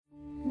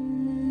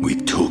We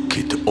took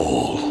it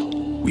all.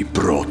 We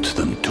brought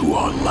them to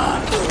our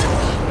land.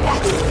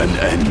 An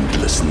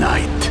endless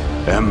night,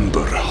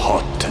 ember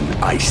hot and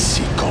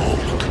icy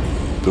cold.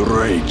 The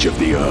rage of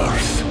the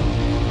earth.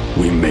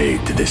 We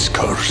made this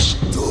curse.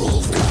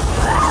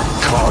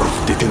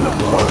 Carved it in the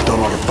blood on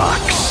our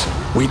backs.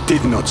 We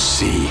did not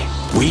see.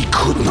 We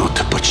could not,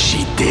 but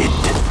she did.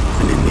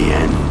 And in the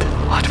end...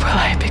 What will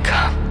I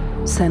become?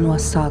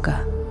 Senua's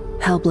Saga.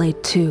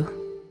 Hellblade 2.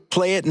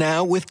 Play it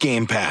now with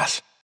Game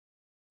Pass.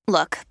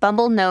 Look,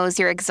 Bumble knows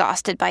you're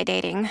exhausted by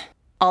dating.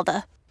 All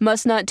the,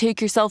 must not take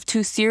yourself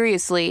too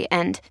seriously,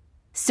 and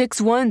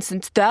 6'1"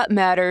 since that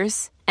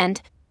matters,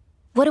 and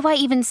what do I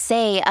even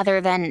say other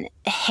than,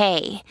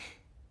 hey?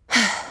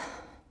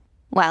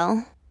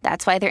 Well,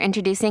 that's why they're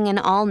introducing an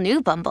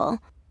all-new Bumble,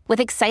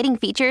 with exciting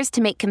features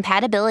to make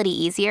compatibility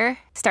easier,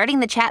 starting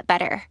the chat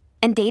better,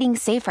 and dating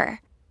safer.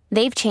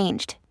 They've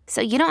changed,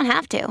 so you don't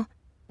have to.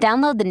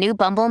 Download the new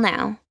Bumble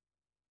now.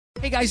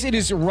 Hey guys, it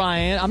is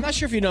Ryan. I'm not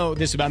sure if you know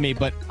this about me,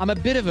 but I'm a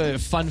bit of a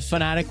fun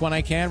fanatic when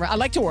I can. I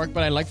like to work,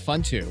 but I like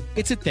fun too.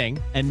 It's a thing.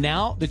 And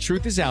now the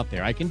truth is out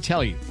there. I can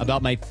tell you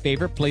about my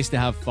favorite place to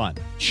have fun.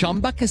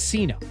 Chumba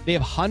Casino. They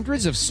have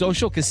hundreds of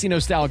social casino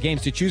style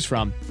games to choose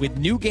from with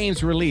new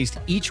games released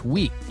each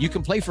week. You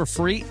can play for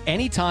free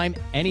anytime,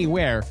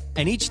 anywhere.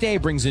 And each day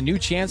brings a new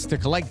chance to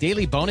collect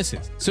daily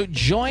bonuses. So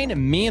join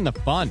me in the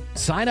fun.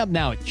 Sign up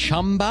now at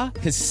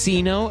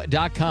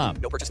ChumbaCasino.com.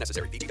 No purchase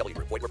necessary. VGW.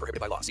 Void were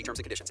prohibited by law. See terms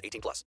and conditions.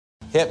 18+.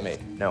 Hit me.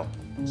 No.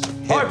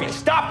 Harvey,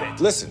 stop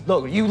it. Listen.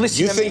 Look, you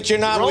listen You to think me. you're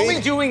not You're weak?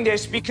 only doing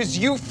this because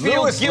you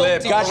feel Lewis guilty,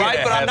 Lip got you right?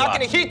 in a But I'm not headlock.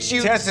 going to hit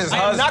you. Tess's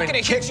I'm not husband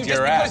going to hit you kicked just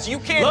your because ass. you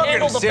can't Look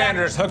handle at the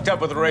Sanders fact. hooked up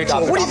with Rachel.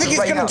 Stop What do it. you think he's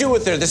Right going to now. do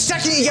with her? The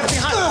second you get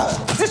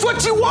behind... Is this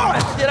what you want?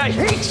 Did I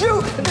hate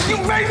you? You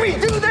made me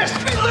do this.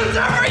 I lose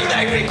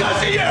everything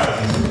because of you.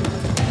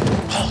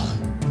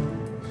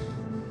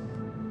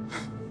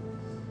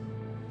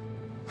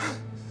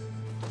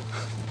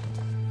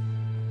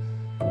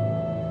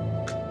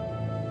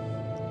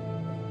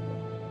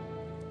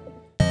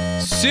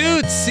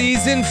 Suits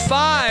Season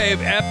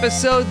 5,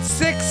 Episode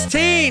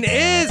 16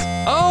 is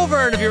over.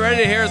 And if you're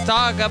ready to hear us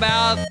talk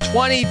about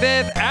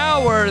 25th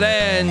Hour,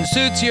 then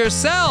suits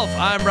yourself.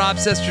 I'm Rob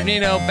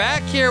Sesternino,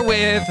 back here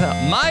with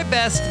my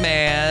best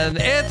man.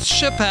 It's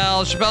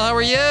Chappelle. Chappelle, how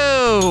are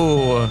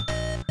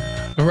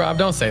you? Rob,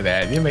 don't say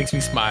that. It makes me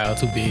smile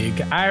too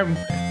big.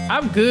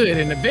 I'm good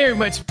and very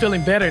much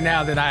feeling better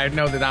now that I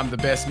know that I'm the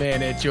best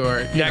man at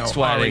your Next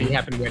already wedding.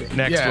 happened wedding.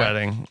 Next Yeah.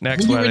 wedding.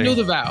 Next when you wedding. renew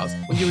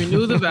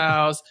the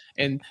vows,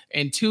 and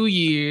in 2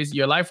 years,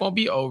 your life won't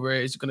be over.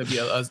 It's going to be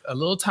a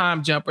little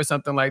time jump or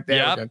something like that.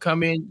 Yep. We're going to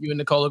come in, you and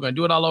Nicole are going to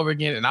do it all over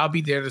again, and I'll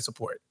be there to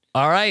support.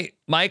 All right.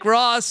 Mike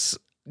Ross,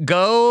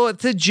 go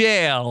to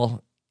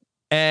jail.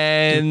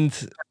 And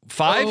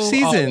 5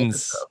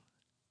 seasons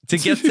to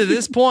get to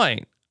this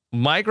point.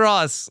 Mike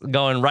Ross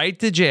going right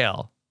to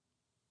jail.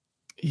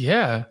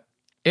 Yeah,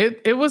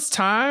 it was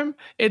time.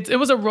 It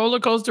was a roller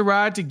coaster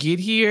ride to get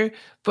here,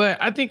 but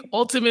I think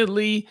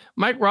ultimately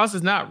Mike Ross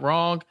is not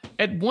wrong.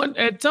 At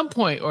some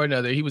point or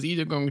another, he was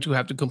either going to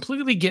have to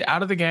completely get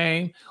out of the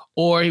game,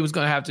 or he was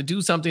going to have to do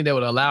something that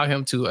would allow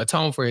him to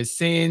atone for his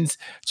sins,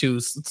 to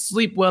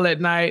sleep well at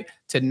night,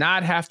 to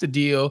not have to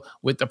deal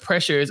with the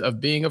pressures of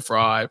being a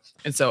fraud.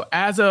 And so,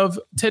 as of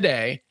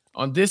today,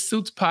 on this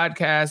Suits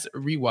podcast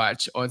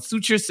rewatch on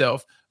Suit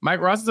Yourself, Mike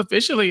Ross is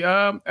officially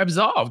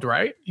absolved,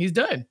 right? He's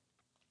done.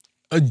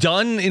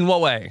 Done in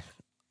what way?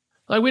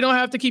 Like, we don't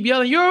have to keep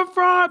yelling, "You're a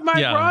fraud, Mike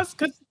Yeah. Ross,"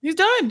 because he's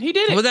done. He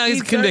did it. Well, now he's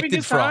serving convicted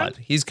his time. fraud.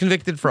 He's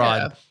convicted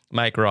fraud, Yeah.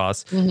 Mike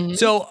Ross. Mhm.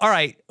 So, all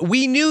right,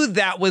 we knew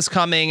that was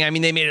coming. I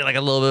mean, they made it like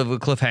a little bit of a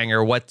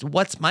cliffhanger.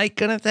 What's Mike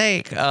gonna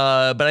take?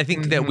 But I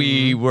think that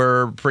we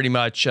were pretty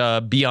much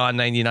beyond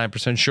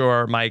 99%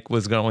 sure Mike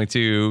was going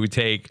to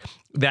take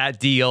that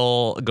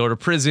deal, go to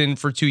prison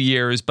for 2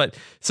 years. But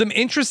some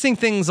interesting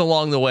things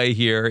along the way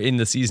here in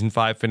the season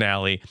 5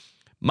 finale.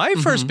 My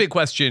first big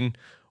question: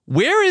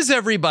 where is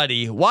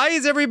everybody? Why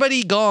is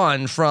everybody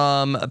gone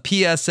from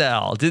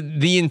PSL?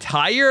 Did the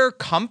entire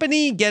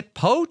company get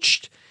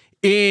poached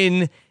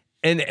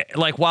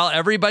while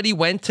everybody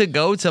went to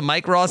go to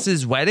Mike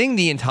Ross's wedding,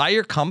 the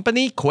entire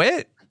company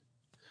quit?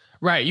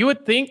 Right. You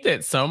would think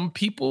that some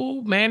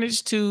people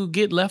managed to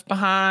get left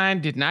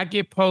behind, did not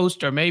get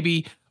poached, or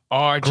maybe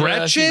are just,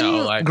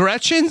 Gretchen?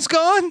 Gretchen's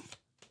gone?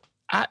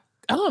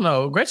 I don't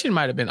know. Gretchen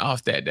might have been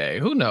off that day.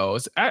 Who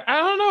knows? I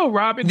don't know,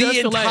 Rob. It does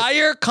The feel like-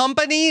 entire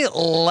company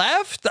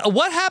left?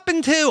 What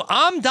happened to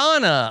I'm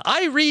Donna?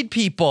 I read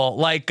people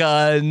like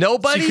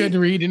nobody. She couldn't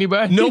read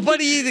anybody.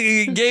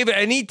 Nobody gave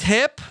any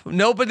tip.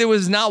 Nobody. There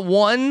was not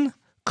one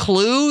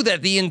clue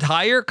that the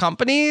entire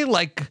company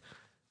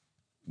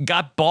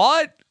got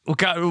bought.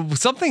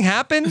 Something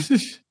happened.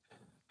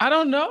 I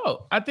don't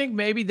know. I think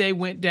maybe they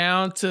went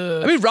down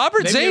to. I mean,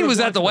 Robert maybe they Zane were was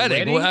going at the to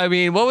wedding. I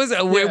mean, what was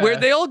it?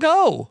 Where'd they all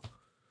go?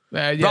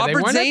 They Robert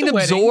weren't at Zane the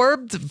wedding.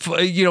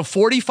 absorbed,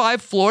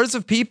 45 floors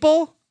of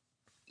people.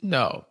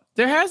 No,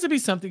 there has to be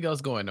something else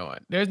going on.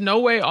 There's no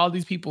way all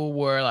these people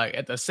were like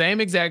at the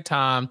same exact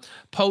time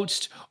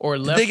poached or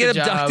left. Did they get the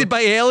job. abducted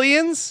by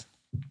aliens?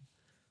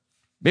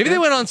 Maybe they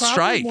went on Probably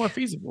strike. more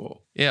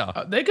feasible.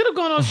 Yeah. They could have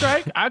gone on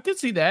strike. I could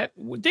see that.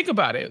 Think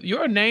about it.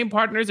 Your name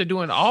partners are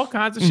doing all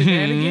kinds of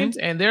shenanigans,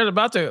 and they're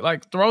about to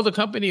like throw the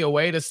company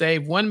away to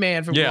save one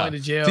man from going to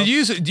jail. Do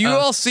you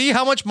all see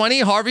how much money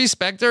Harvey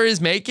Specter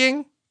is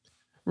making?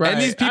 Right.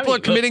 And these people are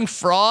committing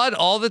fraud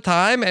all the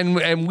time,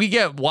 and we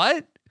get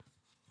what?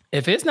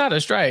 If it's not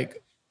a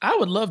strike, I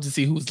would love to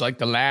see who's like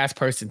the last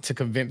person to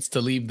convince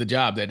to leave the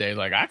job that day.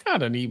 Like, I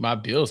kind of need my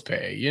bills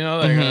paid. You know,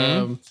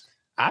 like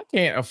I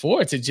can't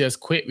afford to just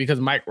quit because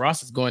Mike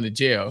Ross is going to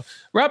jail.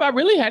 Rob, I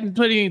really hadn't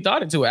put any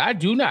thought into it. I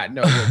do not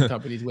know what the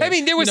company's with. I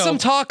mean, there was some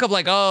talk of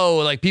like,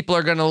 people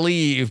are going to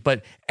leave,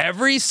 but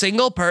every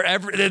single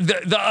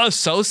the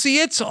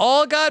associates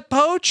all got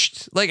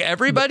poached. Like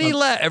everybody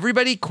left,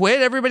 everybody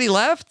quit, everybody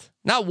left.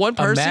 Not one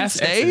person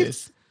stayed.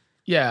 Exodus.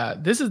 Yeah,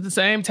 this is the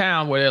same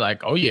town where they're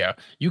like, oh yeah,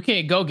 you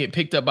can't go get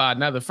picked up by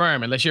another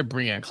firm unless you're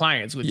bringing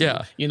clients with you.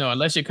 You know,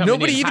 unless you're coming.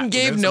 Nobody even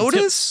gave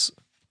notice.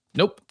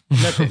 Nope,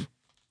 nothing.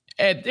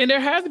 And there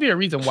has to be a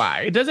reason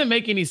why. It doesn't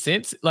make any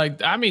sense.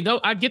 Like, I mean,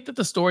 I get that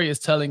the story is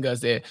telling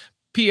us that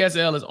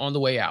PSL is on the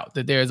way out,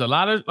 that there's a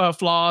lot of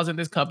flaws in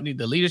this company.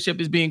 The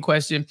leadership is being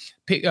questioned.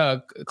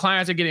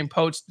 Clients are getting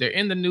poached. They're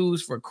in the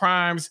news for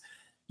crimes.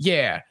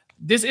 Yeah,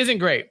 this isn't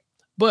great.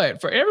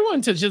 But for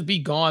everyone to just be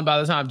gone by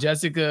the time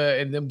Jessica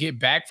and them get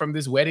back from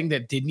this wedding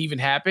that didn't even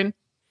happen,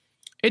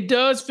 it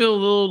does feel a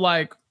little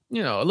like,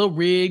 you know, a little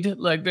rigged.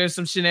 Like there's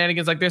some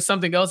shenanigans, like there's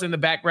something else in the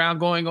background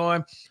going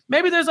on.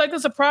 Maybe there's like a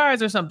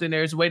surprise or something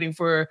there's waiting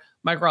for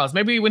Mike Ross.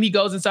 Maybe when he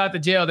goes inside the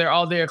jail, they're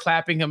all there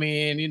clapping him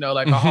in, you know,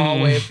 like a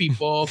hallway of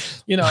people,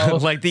 you know.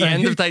 Like the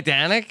end of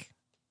Titanic?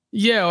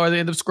 Yeah, or the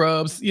end of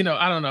Scrubs. You know,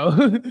 I don't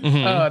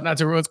know. Not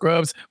to ruin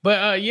Scrubs.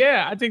 But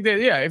yeah, I think that,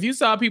 if you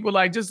saw people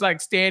like just like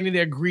standing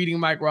there greeting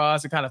Mike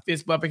Ross and kind of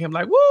fist bumping him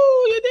like, woo,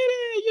 you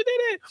did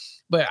it.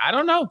 But I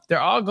don't know. They're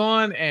all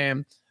gone,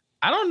 and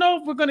I don't know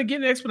if we're going to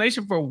get an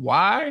explanation for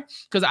why,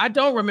 because I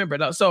don't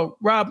remember. So,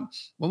 Rob,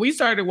 when we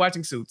started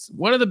watching Suits,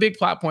 one of the big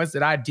plot points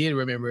that I did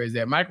remember is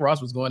that Mike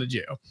Ross was going to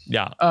jail.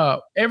 Yeah.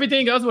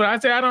 Everything else, when I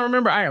say I don't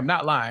remember, I am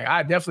not lying.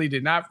 I definitely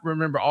did not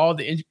remember all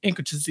the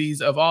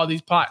intricacies of all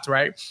these plots,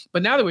 right?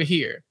 But now that we're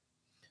here,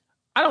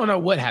 I don't know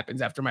what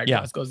happens after Mike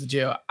Ross goes to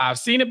jail. I've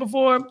seen it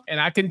before, and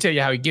I couldn't tell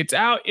you how he gets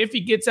out. If he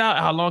gets out,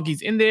 how long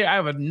he's in there, I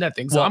have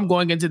nothing. So I'm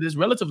going into this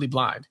relatively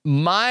blind.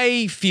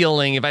 My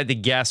feeling, if I had to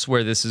guess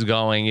where this is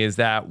going, is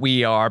that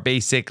we are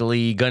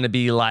basically going to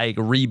be like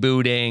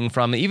rebooting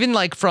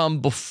from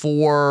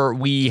before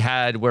we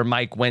had where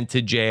Mike went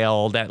to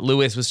jail, that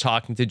Lewis was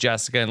talking to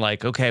Jessica and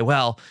like, okay,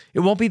 well, it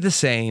won't be the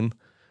same.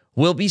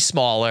 Will be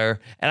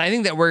smaller. And I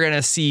think that we're going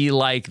to see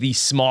like the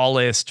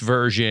smallest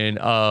version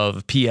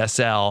of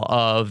PSL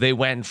of they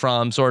went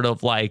from sort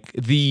of like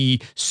the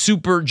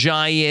super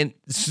giant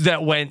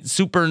that went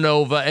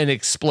supernova and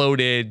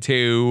exploded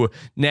to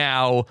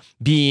now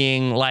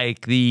being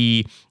like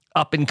the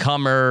up and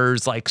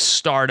comers, like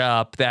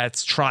startup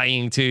that's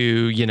trying to,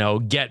 you know,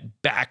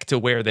 get back to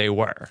where they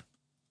were.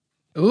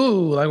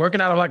 Ooh, like working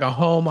out of like a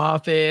home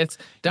office.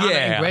 Donna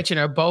and Gretchen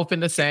are both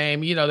in the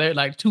same, you know, they're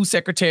like 2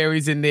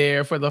 secretaries in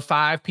there for the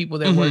 5 people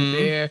that work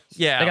there.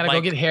 Yeah. They got to like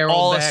go get Harold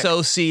all back.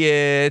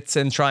 Associates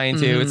and trying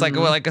to, it's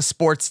like a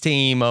sports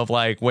team of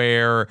like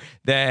where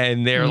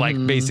then they're like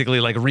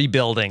basically like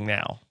rebuilding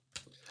now.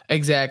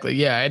 Exactly.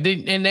 Yeah.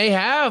 And they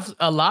have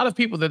a lot of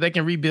people that they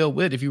can rebuild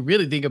with, if you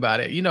really think about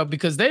it, you know,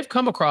 because they've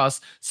come across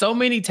so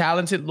many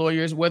talented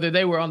lawyers, whether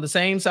they were on the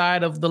same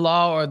side of the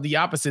law or the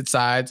opposite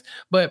sides,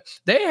 but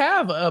they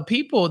have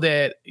people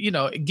that, you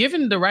know,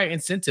 given the right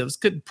incentives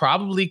could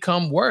probably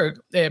come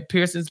work at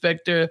Pearson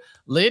Specter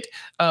Lit.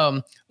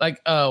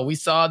 We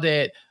saw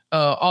that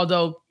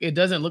although it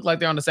doesn't look like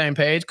they're on the same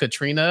page,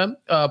 Katrina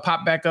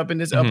popped back up in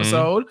this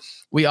episode.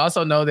 We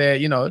also know that,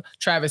 you know,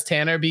 Travis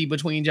Tanner be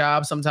between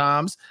jobs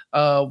sometimes.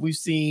 We've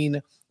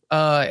seen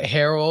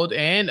Harold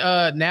and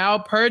now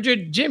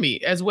perjured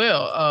Jimmy as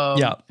well.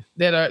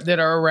 That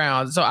are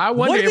around. So I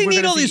wonder what do if they we're need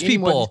gonna all see these any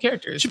more of people? these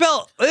characters.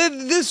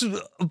 Chappelle, this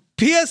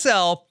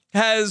PSL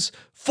has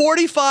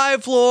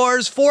 45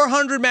 floors,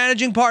 400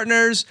 managing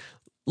partners.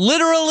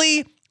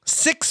 Literally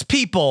 6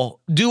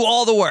 people do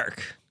all the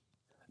work.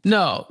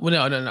 No.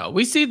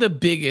 We see the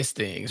biggest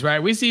things,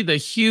 right? We see the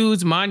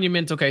huge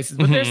monumental cases,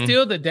 but there's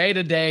still the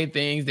day-to-day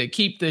things that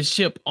keep the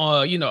ship,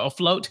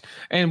 afloat.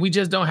 And we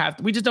just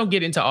don't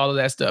get into all of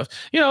that stuff.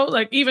 You know,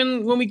 like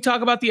even when we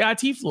talk about the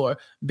IT floor,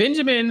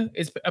 Benjamin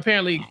is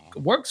apparently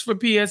works for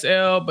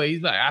PSL, but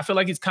he's like, I feel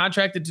like he's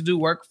contracted to do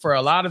work for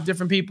a lot of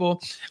different people.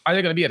 Are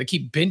they going to be able to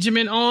keep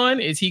Benjamin on?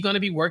 Is he going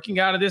to be working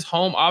out of this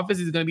home office?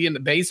 Is he going to be in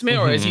the basement,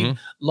 or is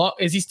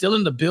he still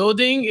in the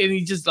building? And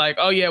he's just like,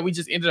 oh yeah, we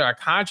just ended our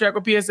contract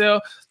with PSL.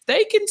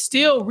 They can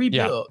still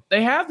rebuild. Yeah.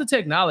 They have the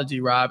technology,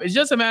 Rob. It's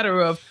just a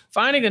matter of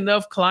finding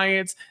enough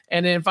clients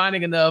and then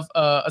finding enough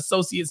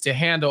associates to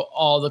handle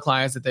all the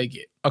clients that they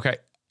get. Okay.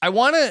 I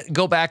want to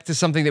go back to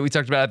something that we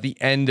talked about at the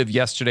end of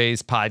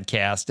yesterday's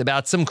podcast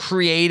about some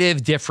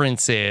creative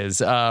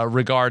differences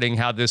regarding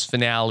how this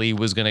finale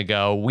was going to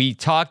go. We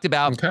talked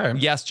about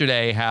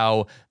yesterday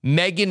how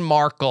Meghan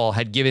Markle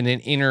had given an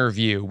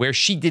interview where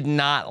she did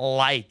not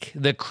like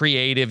the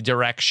creative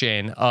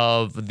direction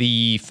of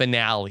the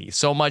finale,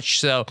 so much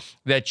so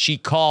that she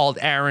called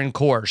Aaron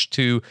Korsh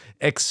to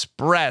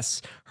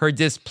express her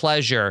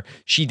displeasure.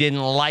 She didn't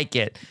like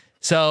it.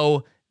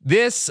 So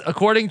this,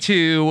 according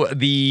to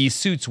the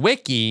Suits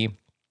Wiki,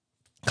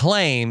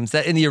 claims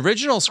that in the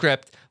original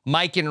script,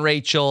 Mike and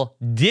Rachel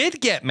did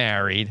get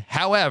married.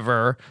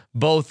 However,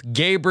 both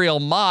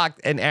Gabriel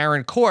Macht and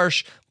Aaron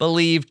Korsh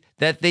believed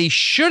that they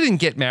shouldn't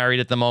get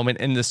married at the moment,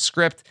 and the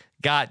script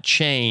got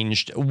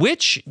changed.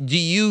 Which do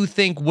you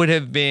think would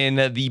have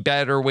been the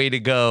better way to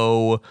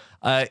go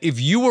if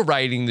you were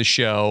writing the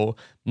show?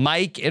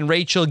 Mike and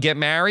Rachel get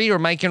married, or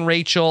Mike and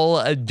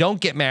Rachel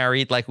don't get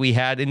married like we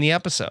had in the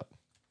episode?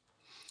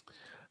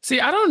 See,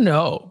 I don't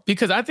know,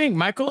 because I think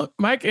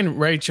Mike and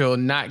Rachel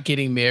not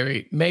getting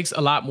married makes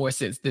a lot more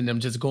sense than them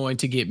just going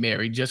to get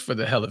married just for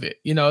the hell of it.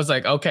 You know, it's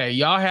like, okay,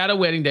 y'all had a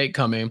wedding date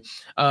coming.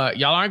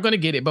 Y'all aren't going to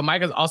get it, but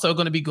Mike is also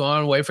going to be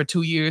going away for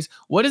 2 years.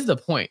 What is the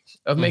point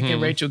of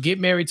making Rachel get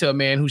married to a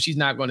man who she's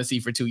not going to see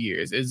for 2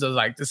 years? It's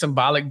like the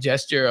symbolic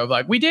gesture of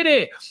like, we did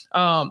it.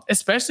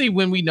 Especially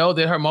when we know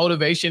that her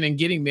motivation in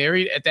getting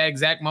married at that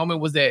exact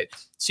moment was that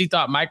she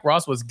thought Mike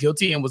Ross was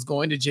guilty and was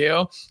going to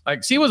jail.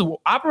 Like, she was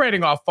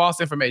operating off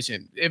false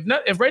information.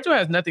 If Rachel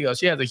has nothing else,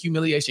 she has a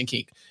humiliation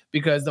kink,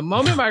 because the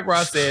moment Mike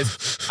Ross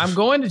says, I'm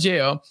going to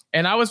jail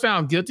and I was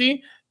found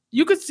guilty,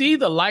 you could see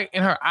the light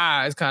in her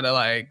eyes kind of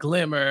like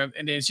glimmer.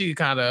 And then she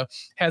kind of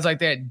has like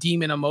that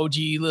demon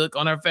emoji look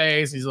on her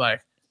face. He's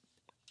like,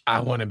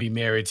 I want to be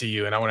married to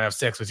you and I want to have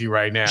sex with you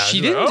right now.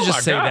 She didn't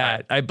just say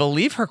that. I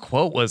believe her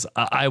quote was,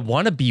 I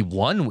want to be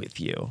one with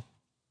you.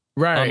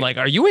 Right. I'm like,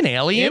 are you an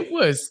alien? It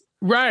was.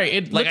 Right.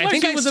 It like, I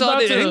think I saw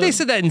that. I think they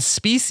said that in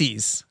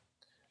Species.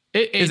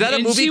 Is that a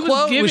movie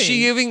quote? Was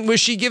she giving?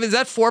 Is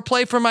that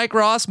foreplay for Mike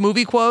Ross?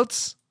 Movie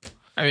quotes?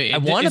 I mean, I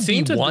want to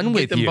be one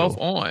with them you. Both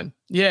on.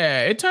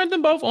 Yeah, it turned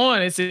them both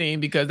on. It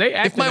seemed, because they.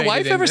 If my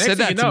wife ever said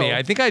that to me,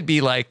 I think I'd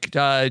be like,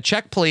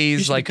 "Check,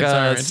 please. Like,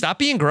 stop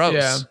being gross."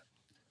 Yeah.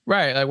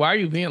 Right. Like, why are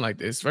you being like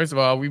this? First of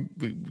all,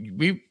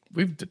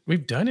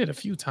 we've done it a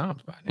few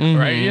times by now,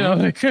 right? You know,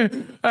 like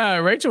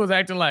Rachel was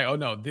acting like, oh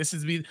no, this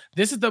is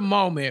the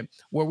moment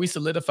where we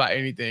solidify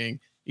anything,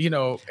 you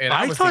know. And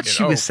I thought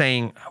she was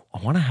saying,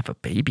 I want to have a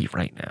baby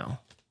right now.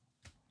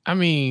 I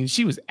mean,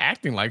 she was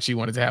acting like she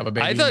wanted to have a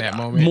baby in that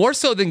moment. More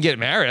so than get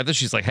married. I thought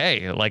she's like,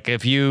 hey, like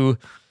if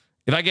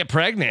I get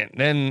pregnant,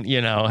 then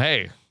you know,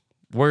 hey,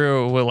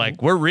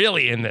 we're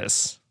really in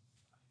this.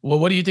 Well,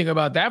 what do you think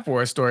about that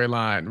for a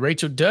storyline?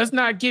 Rachel does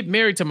not get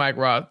married to Mike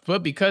Ross,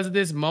 but because of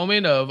this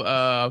moment of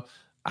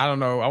I don't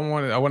know, I don't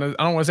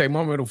want to say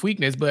moment of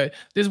weakness, but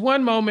this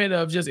one moment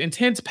of just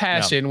intense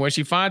passion where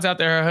she finds out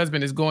that her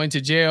husband is going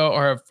to jail,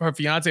 or her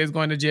fiance is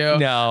going to jail.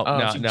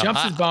 She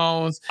jumps his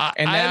bones.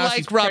 And I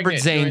like Robert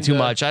Zane too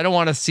much. I don't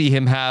want to see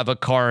him have a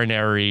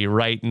coronary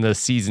right in the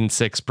season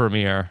 6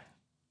 premiere.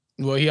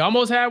 Well, he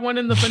almost had one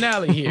in the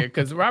finale here,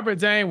 because Robert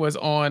Zane was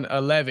on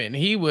 11.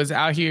 He was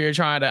out here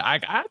trying to.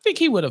 I think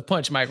he would have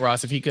punched Mike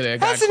Ross if he could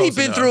have. Hasn't he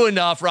been through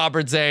enough,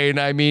 Robert Zane?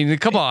 I mean,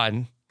 come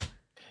on.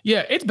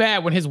 Yeah, it's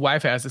bad when his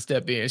wife has to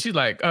step in. She's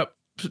like,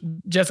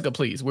 Jessica,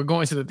 please, we're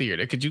going to the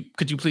theater. Could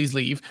you please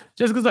leave?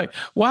 Jessica's like,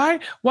 why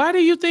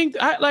do you think?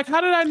 How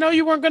did I know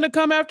you weren't going to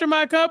come after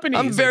my company?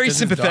 I'm very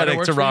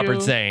sympathetic to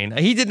Robert Zane.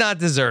 He did not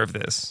deserve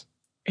this.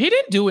 He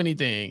didn't do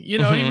anything. You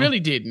know, he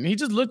really didn't. He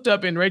just looked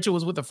up and Rachel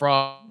was with a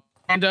fraud.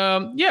 And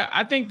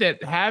I think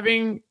that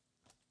having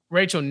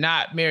Rachel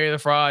not marry the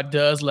fraud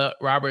does let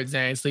Robert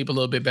Zane sleep a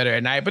little bit better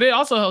at night. But it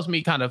also helps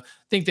me kind of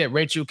think that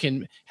Rachel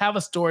can have a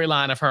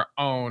storyline of her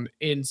own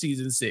in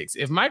season 6.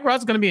 If Mike Ross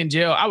is going to be in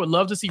jail, I would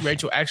love to see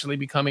Rachel actually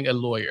becoming a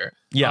lawyer.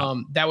 Yeah.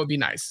 That would be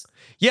nice.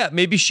 Yeah,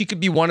 maybe she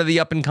could be one of the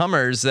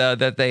up-and-comers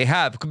that they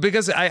have.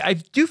 Because I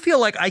do feel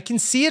like I can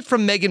see it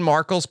from Meghan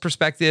Markle's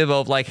perspective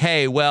of like,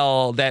 hey,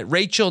 well, that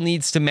Rachel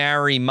needs to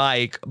marry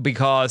Mike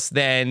because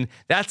then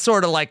that's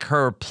sort of like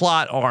her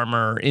plot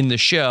armor in the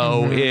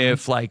show.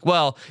 If like,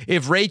 well,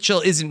 if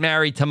Rachel isn't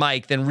married to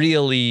Mike, then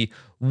really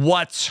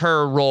what's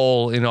her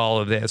role in all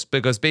of this?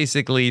 Because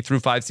basically through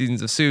 5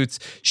 seasons of Suits,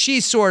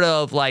 she's sort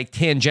of like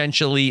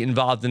tangentially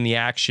involved in the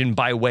action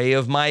by way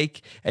of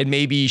Mike. And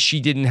maybe she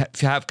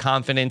didn't have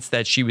confidence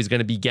that she was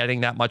going to be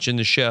getting that much in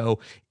the show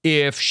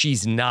if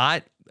she's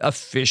not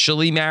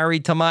officially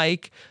married to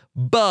Mike.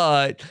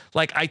 But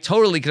like, I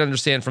totally can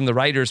understand from the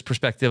writer's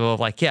perspective of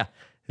like, yeah,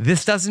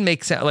 this doesn't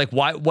make sense. Like,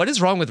 why? What is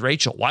wrong with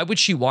Rachel? Why would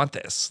she want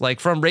this? Like,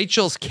 from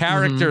Rachel's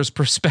character's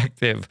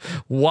perspective,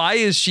 why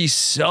is she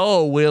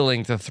so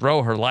willing to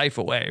throw her life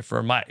away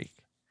for Mike?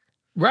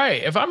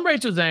 Right. If I'm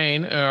Rachel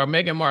Zane or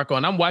Meghan Markle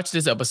and I'm watching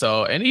this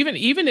episode, and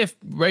even if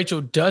Rachel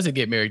doesn't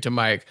get married to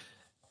Mike,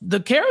 the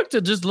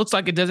character just looks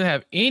like it doesn't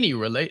have any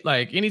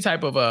any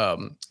type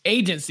of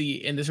agency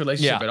in this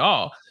relationship at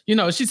all. You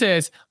know, she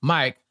says,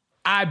 Mike,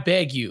 I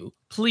beg you,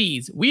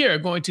 please, we are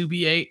going to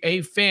be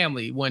a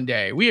family one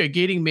day. We are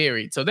getting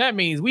married. So that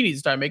means we need to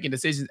start making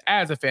decisions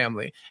as a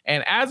family.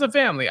 And as a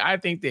family, I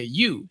think that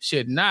you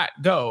should not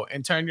go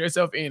and turn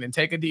yourself in and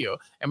take a deal.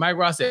 And Mike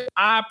Ross said,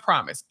 I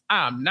promise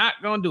I'm not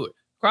going to do it.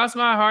 Cross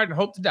my heart and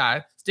hope to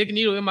die. Stick a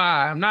needle in my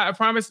eye. I'm not, I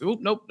promise. Oop,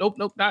 nope,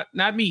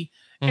 not me.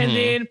 And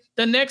then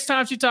the next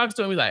time she talks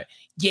to him, he's like,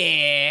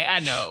 yeah, I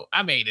know.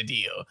 I made a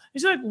deal. And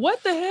she's like,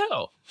 what the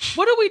hell?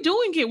 What are we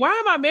doing here? Why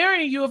am I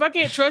marrying you if I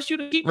can't trust you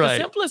to keep the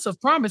simplest of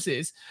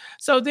promises?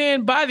 So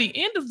then by the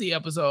end of the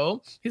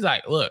episode, he's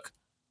like, look,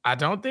 I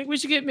don't think we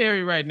should get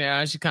married right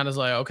now. And she kind of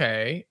like,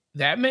 okay,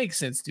 that makes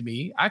sense to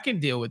me. I can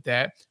deal with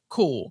that.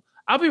 Cool.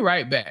 I'll be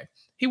right back.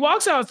 He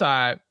walks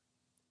outside,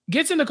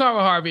 gets in the car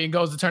with Harvey and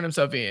goes to turn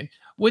himself in.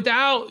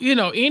 Without,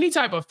 any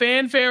type of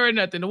fanfare or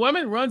nothing. The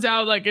woman runs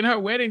out like in her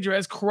wedding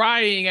dress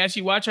crying as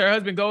she watched her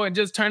husband go and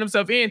just turn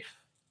himself in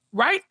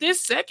right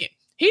this second.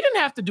 He didn't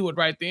have to do it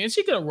right then.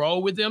 She could have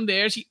rolled with him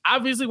there. She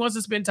obviously wants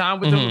to spend time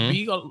with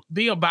him,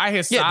 be by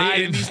his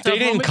side. They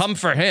didn't come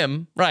for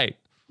him. Right.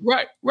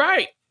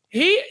 Right.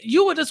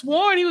 You would have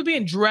sworn he was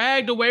being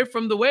dragged away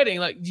from the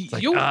wedding. Like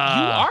you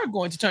are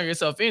going to turn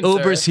yourself in.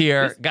 Uber's sir.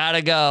 here.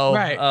 Gotta go.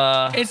 Right.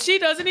 And she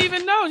doesn't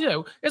even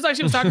know. It's like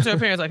she was talking to her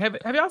parents. Like,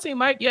 have y'all seen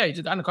Mike? Yeah, he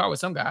just got in the car with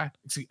some guy.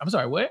 I'm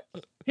sorry, what?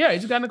 Yeah, he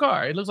just got in the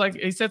car. It looks like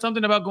he said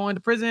something about going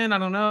to prison. I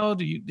don't know.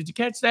 Did you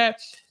catch that?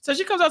 So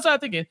she comes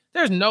outside thinking,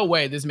 there's no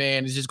way this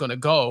man is just going to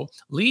go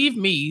leave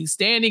me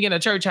standing in a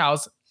church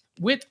house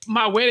with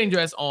my wedding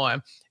dress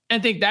on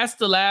and think that's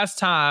the last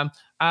time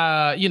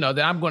that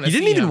I'm going to see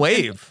him. He didn't even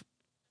wave.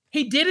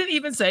 He didn't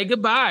even say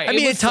goodbye. I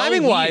mean,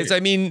 timing wise,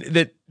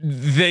 that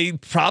they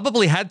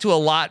probably had to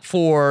allot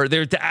for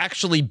there to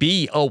actually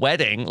be a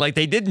wedding. Like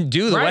they didn't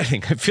do the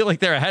wedding. I feel like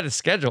they're ahead of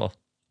schedule.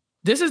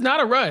 This is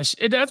not a rush.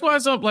 That's why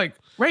I'm like,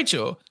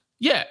 Rachel.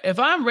 Yeah, if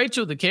I'm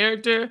Rachel, the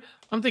character,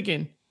 I'm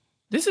thinking,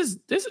 do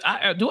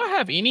I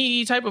have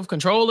any type of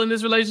control in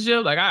this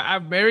relationship? Like I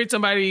married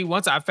somebody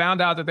once I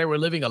found out that they were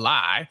living a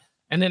lie.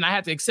 And then I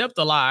had to accept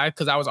the lie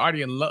because I was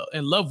already in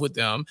love with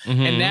them.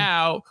 And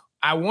now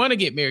I want to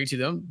get married to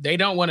them. They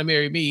don't want to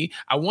marry me.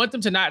 I want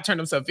them to not turn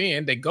themselves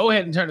in. They go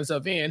ahead and turn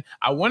themselves in.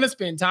 I want to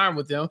spend time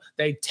with them.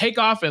 They take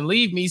off and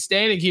leave me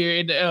standing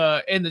here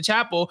in the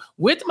chapel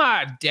with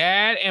my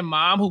dad and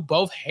mom who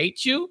both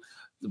hate you.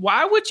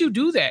 Why would you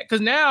do that? Because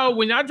now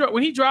when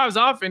he drives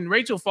off and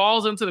Rachel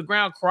falls into the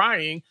ground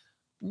crying,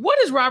 what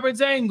is Robert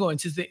Zane going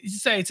to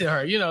say to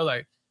her?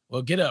 Like,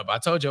 well, get up. I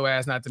told your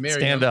ass not to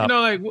marry him. Stand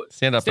up.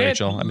 Stand up,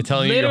 Rachel. I've been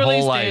telling you your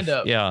whole life.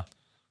 Up. Yeah.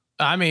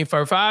 I mean,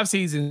 for 5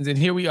 seasons, and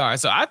here we are.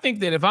 So I think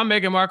that if I'm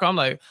Meghan Markle, I'm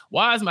like,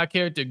 why is my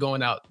character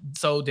going out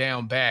so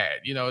damn bad?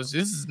 This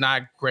is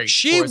not great.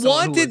 She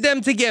wanted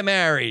them to get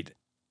married.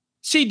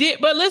 She did,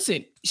 but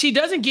listen, she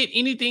doesn't get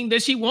anything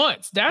that she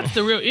wants. That's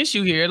the real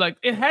issue here. Like,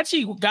 had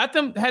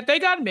they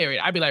gotten married,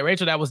 I'd be like,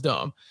 Rachel, that was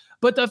dumb.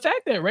 But the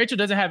fact that Rachel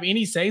doesn't have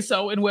any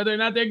say-so in whether or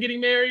not they're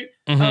getting married,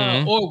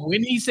 or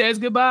when he says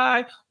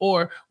goodbye,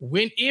 or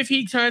if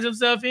he turns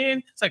himself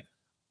in, it's like,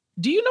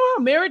 do you know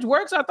how marriage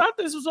works? I thought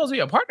this was supposed to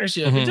be a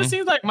partnership. It just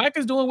seems like Mike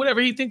is doing whatever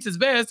he thinks is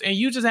best, and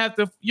you just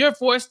you're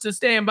forced to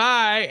stand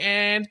by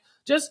and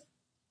just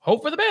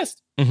hope for the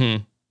best.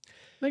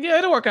 Like, yeah,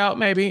 it'll work out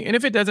maybe. And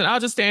if it doesn't, I'll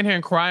just stand here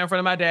and cry in front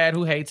of my dad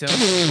who hates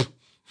him.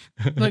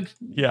 Like,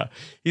 yeah,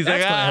 he's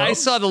like, I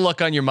saw the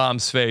look on your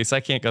mom's face.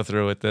 I can't go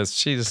through with this.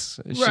 She's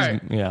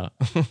yeah.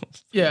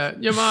 Yeah,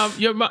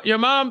 your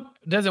mom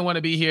doesn't want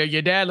to be here.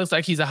 Your dad looks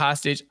like he's a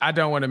hostage. I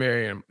don't want to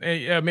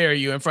marry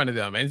you in front of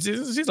them. And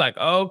she's like,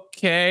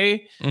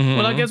 okay,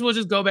 well, I guess we'll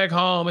just go back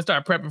home and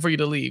start prepping for you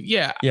to leave.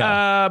 Yeah.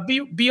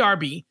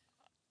 BRB.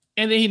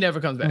 And then he never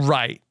comes back.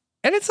 Right.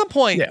 And at some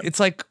point, it's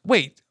like,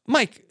 wait,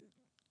 Mike,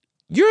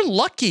 you're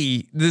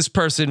lucky this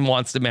person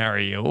wants to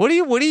marry you. What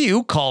are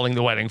you calling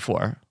the wedding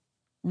for?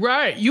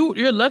 Right.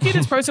 You're lucky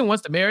this person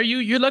wants to marry you.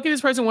 You're lucky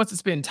this person wants to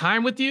spend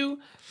time with you.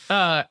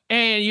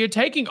 And you're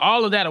taking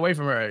all of that away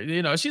from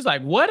her. She's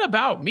like, what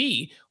about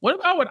me? What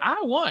about what I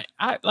want?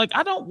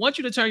 I don't want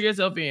you to turn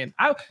yourself in.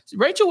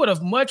 Rachel would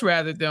have much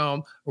rather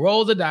them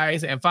roll the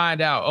dice and find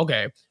out,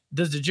 okay,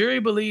 does the jury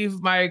believe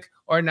Mike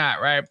or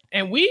not? Right.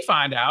 And we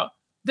find out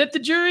that the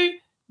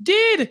jury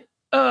did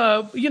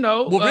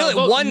really,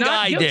 one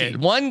guy guilty.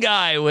 Did. One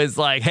guy was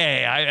like,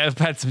 hey, I've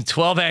had some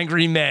 12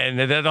 angry men.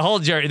 The whole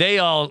jury,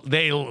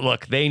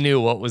 they knew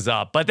what was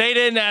up, but they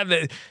didn't have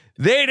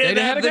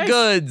the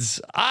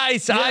goods. I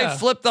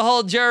flipped the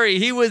whole jury.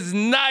 He was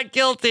not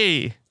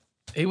guilty.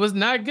 He was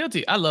not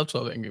guilty. I love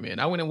 12 Angry Men.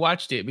 I went and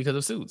watched it because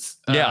of Suits.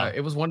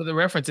 It was one of the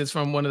references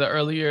from one of the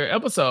earlier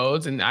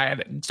episodes, and I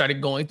had started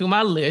going through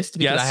my list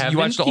because I have you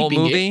watched the whole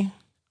movie?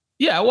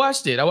 Yeah, I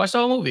watched it. I watched the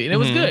whole movie, and it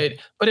was good.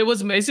 But it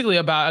was basically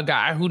about a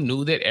guy who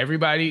knew that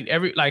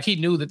he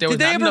knew that there was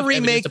not enough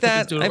evidence to put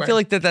this dude away. Did they ever remake that? I feel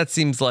like that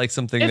seems like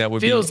something that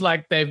would be. It feels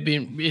like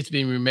it's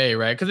been remade,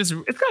 right? Because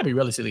it's got to be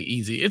relatively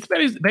easy. It's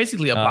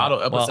basically a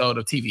bottle episode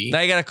of TV.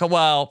 Now you got to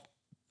call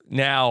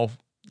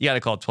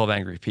it 12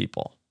 Angry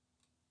People.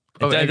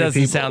 It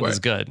doesn't sound as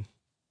good.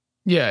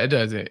 Yeah, it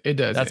doesn't. It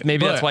doesn't.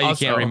 That's why you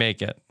can't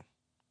remake it.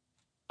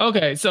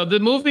 Okay, so the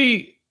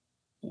movie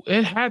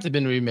It had to have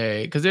been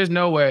remade because there's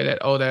no way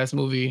that old ass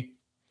movie.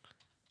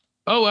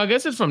 Oh, I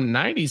guess it's from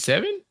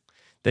 97.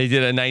 They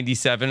did a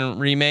 97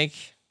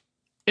 remake.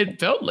 It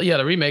felt like,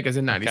 the remake is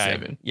in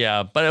 97. Okay.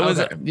 Yeah, but it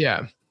was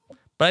yeah.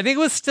 But I think it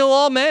was still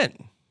all men.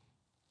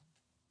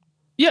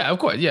 Yeah, of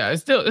course. Yeah,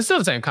 it's still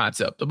the same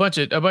concept. A bunch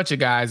of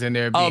guys in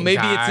there. Oh, Being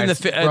maybe guys,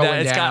 it's in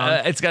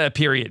the it's got a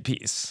period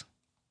piece.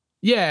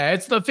 Yeah,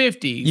 it's the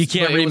 50s. You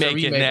can't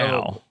remake it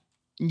now.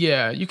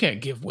 Yeah, you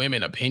can't give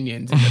women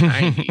opinions in the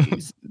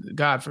 90s.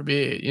 God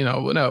forbid.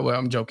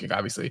 I'm joking,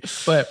 obviously.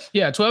 But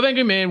yeah, 12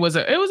 Angry Men was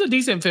a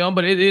decent film,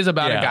 but it is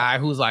about a guy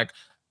who's like,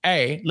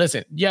 hey,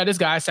 listen, this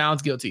guy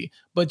sounds guilty,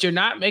 but you're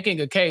not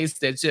making a case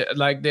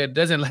that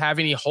doesn't have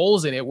any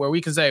holes in it where we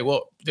can say,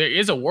 well, there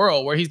is a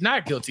world where he's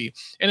not guilty.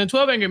 And in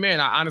 12 Angry Men,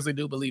 I honestly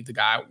do believe the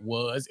guy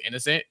was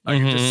innocent. Like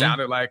it just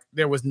sounded like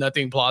there was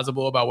nothing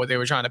plausible about what they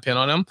were trying to pin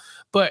on him.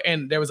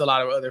 And there was a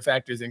lot of other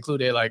factors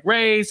included, like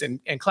race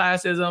and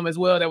classism as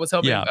well, that was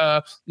helping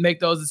make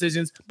those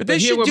decisions. But they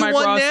should do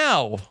one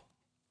now.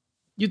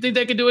 You think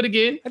they could do it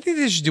again? I think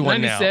they should do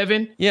one now.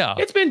 97. Yeah.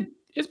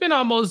 It's been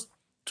almost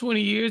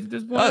 20 years at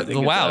this point.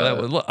 Wow. That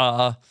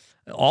was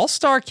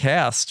all-star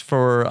cast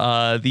for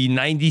the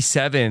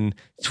 97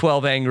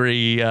 12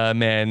 Angry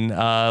Men.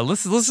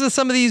 Listen to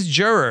some of these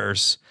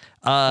jurors.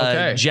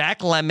 Okay.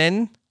 Jack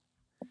Lemmon.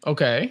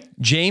 Okay.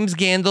 James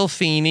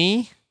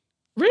Gandolfini.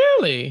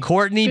 Really?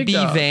 Courtney Big B.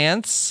 dog.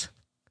 Vance.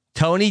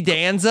 Tony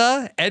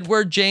Danza.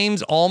 Edward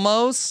James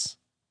Olmos.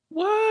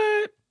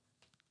 What?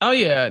 Oh,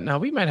 yeah. Now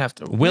we might have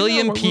to.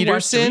 William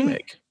Peterson.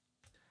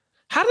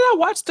 How did I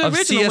watch the Of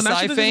original when I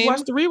CSI should have fame? just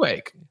watched the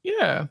remake?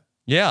 Yeah.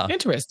 Yeah.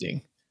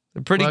 Interesting.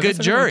 A pretty I good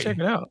guess I gotta jury. Check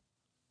it out.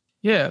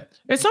 Yeah.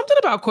 It's something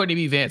about Courtney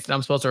B. Vance that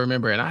I'm supposed to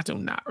remember, and I do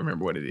not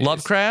remember what it is.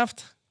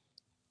 Lovecraft?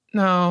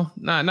 No.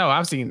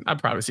 I've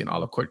probably seen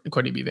all of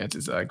Courtney B.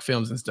 Vance's like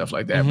films and stuff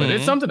like that, but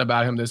it's something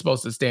about him that's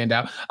supposed to stand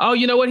out. Oh,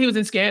 you know what? He was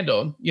in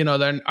Scandal.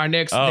 Our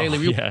next Daily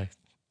Report. Yeah.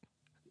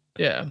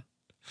 Yeah.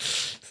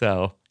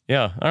 So,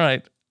 yeah. All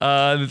right.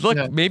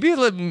 Look, maybe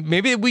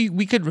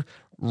we could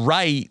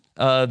write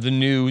the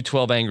new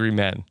 12 Angry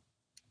Men.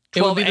 12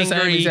 It would be the same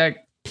Angry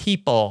exact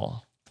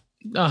People.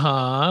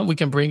 We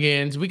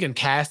can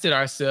cast it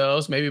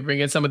ourselves, maybe bring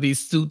in some of these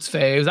Suits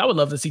faves. I would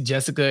love to see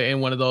Jessica in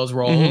one of those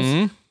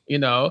roles.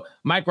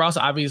 Mike Ross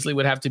obviously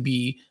would have to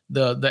be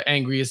the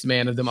angriest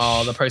man of them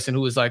all, the person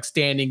who is like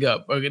standing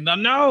up.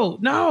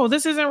 No,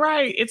 this isn't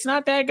right. It's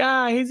not that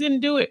guy. He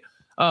didn't do it.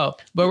 Oh,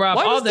 but Rob,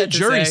 why all was the that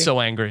jury say,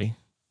 so angry?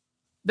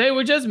 They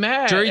were just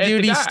mad. Jury at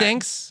duty the guy.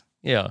 stinks.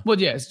 Yeah. Well,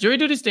 yes, jury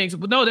duty stinks.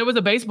 But no, there was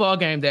a baseball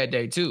game that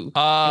day too.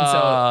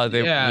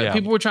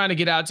 People were trying to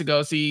get out to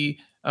go see.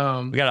 We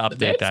got to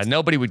update that.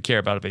 Nobody would care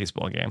about a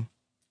baseball game.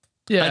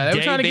 Yeah, a they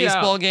were trying to get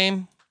baseball out.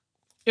 game.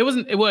 It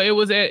wasn't. Well, it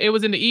was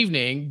in the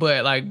evening,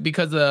 but like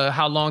because of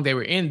how long they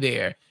were in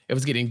there, it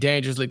was getting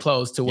dangerously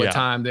close to what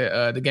time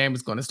the game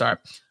was going to start.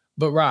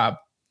 But Rob,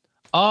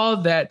 all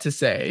that to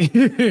say,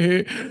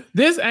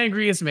 this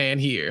angriest man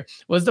here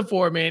was the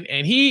foreman,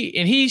 and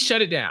he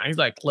shut it down. He's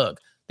like, look,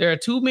 there are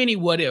too many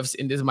what ifs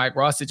in this Mike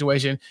Ross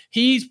situation.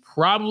 He's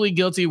probably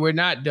guilty. We're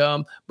not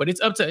dumb, but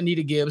it's up to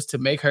Anita Gibbs to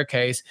make her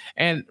case.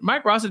 And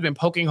Mike Ross has been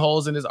poking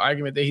holes in his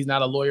argument that he's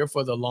not a lawyer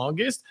for the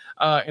longest.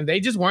 And they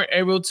just weren't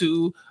able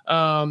to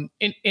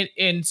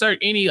insert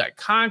any like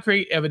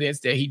concrete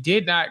evidence that he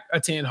did not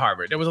attend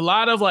Harvard. There was a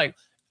lot of like,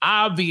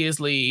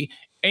 obviously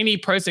any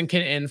person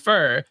can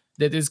infer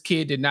that this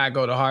kid did not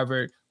go to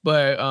Harvard,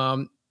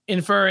 but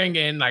inferring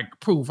and like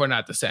proof are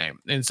not the same.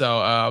 And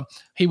so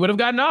he would have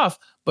gotten off.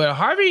 But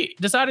Harvey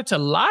decided to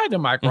lie to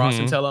Mike Ross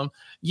and tell him,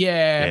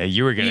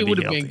 you were going to be guilty. He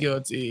would have been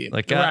guilty.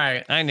 Like,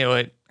 right. I knew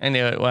it.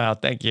 Wow,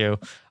 thank you.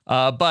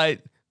 But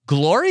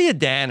Gloria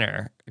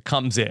Danner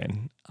comes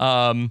in.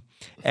 And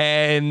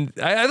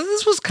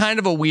this was kind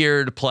of a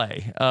weird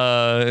play.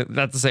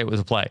 Not to say it was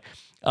a play.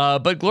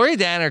 But Gloria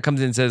Danner comes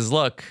in and says,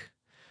 look,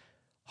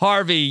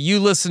 Harvey, you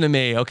listen to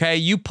me, okay?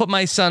 You put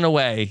my son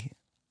away.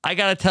 I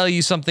got to tell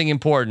you something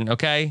important,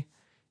 okay?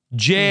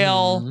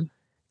 Jail.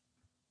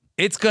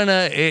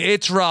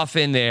 It's rough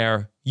in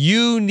there.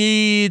 You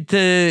need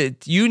to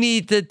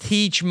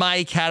teach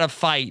Mike how to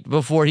fight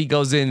before he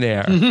goes in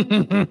there.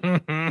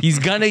 He's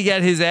gonna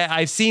get his ass.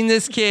 I've seen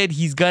this kid.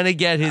 He's gonna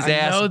get his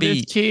ass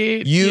beat. This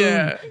kid.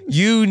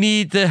 You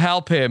need to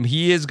help him.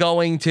 He is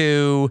going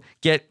to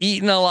get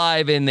eaten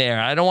alive in there.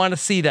 I don't want to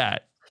see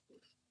that.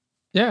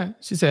 Yeah,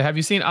 she said, have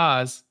you seen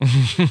Oz?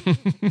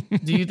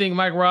 Do you think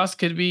Mike Ross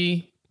could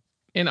be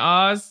in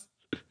Oz,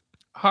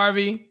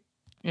 Harvey?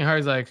 And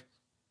Harvey's like,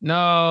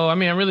 no, I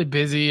mean, I'm really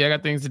busy. I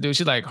got things to do.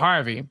 She's like,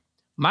 Harvey,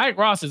 Mike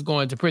Ross is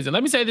going to prison.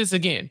 Let me say this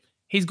again.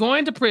 He's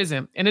going to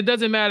prison, and it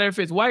doesn't matter if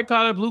it's white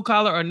collar, blue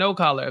collar, or no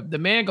collar. The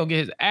man gonna get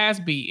his ass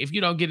beat if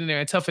you don't get in there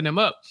and toughen him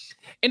up.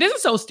 And this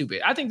is so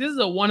stupid. I think this is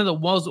one of the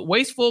most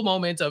wasteful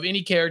moments of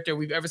any character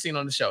we've ever seen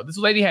on the show. This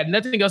lady had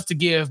nothing else to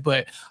give,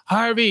 but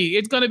Harvey,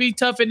 it's gonna be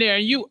tough in there,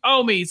 and you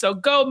owe me. So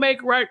go make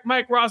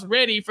Mike Ross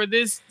ready for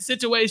this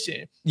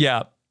situation.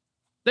 Yeah.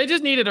 They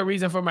just needed a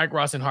reason for Mike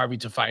Ross and Harvey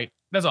to fight.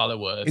 That's all it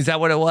was. Is that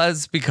what it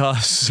was?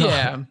 Because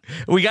Yeah.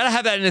 we got to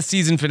have that in a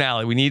season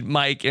finale. We need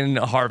Mike and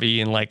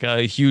Harvey in like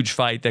a huge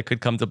fight that could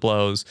come to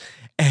blows.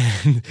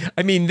 And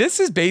I mean, this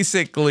is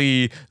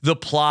basically the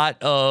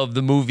plot of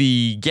the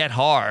movie Get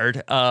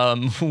Hard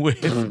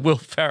with Will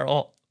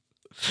Ferrell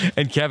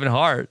and Kevin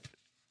Hart.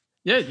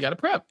 Yeah, you got to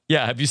prep.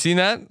 Yeah, have you seen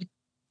that?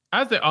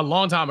 I think a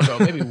long time ago,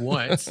 maybe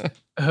once.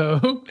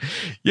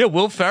 Yeah,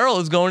 Will Ferrell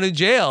is going to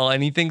jail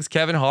and he thinks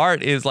Kevin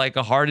Hart is like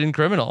a hardened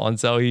criminal. And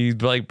so he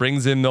like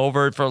brings him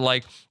over for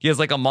like, he has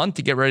like a month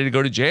to get ready to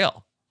go to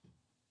jail.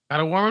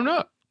 Gotta warm him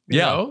up. You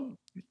know?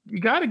 You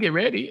gotta get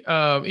ready.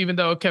 Even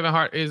though Kevin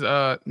Hart is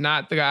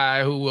not the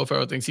guy who Will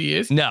Ferrell thinks he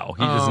is. No,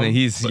 he doesn't.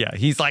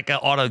 He's like an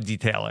auto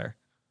detailer.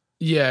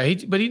 Yeah,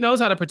 but he knows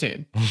how to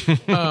pretend.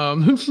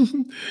 And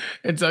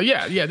so,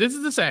 yeah, this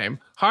is the same.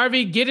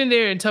 Harvey, get in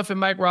there and toughen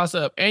Mike Ross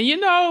up. And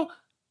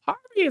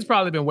Harvey has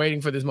probably been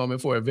waiting for this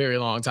moment for a very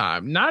long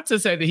time. Not to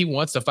say that he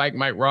wants to fight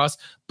Mike Ross,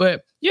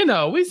 but,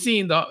 we've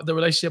seen the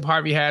relationship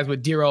Harvey has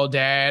with dear old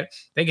dad.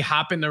 They can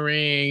hop in the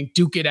ring,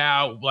 duke it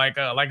out like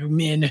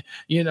men,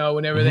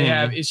 whenever they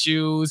have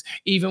issues.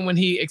 Even when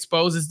he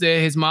exposes that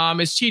his mom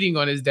is cheating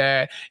on his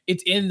dad,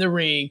 it's in the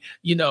ring,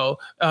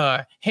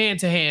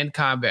 hand-to-hand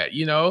combat,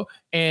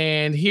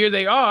 And here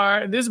they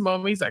are. In this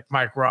moment, he's like,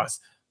 Mike Ross,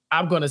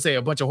 I'm going to say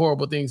a bunch of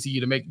horrible things to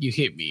you to make you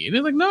hit me. And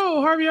they're like,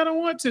 no, Harvey, I don't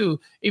want to.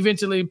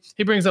 Eventually,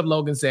 he brings up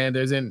Logan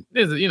Sanders. And,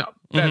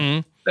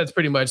 that's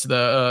pretty much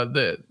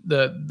the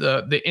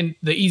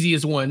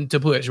easiest one to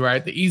push,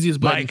 right? The easiest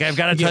button. Mike, I've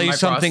got to tell you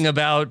something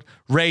about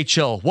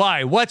Rachel.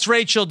 Why? What's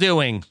Rachel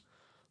doing?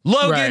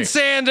 Logan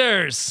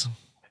Sanders.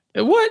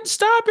 What?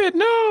 Stop it.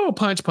 No.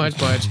 Punch.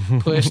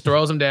 Push,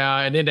 throws him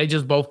down. And then they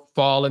just both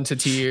fall into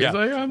tears. Yeah.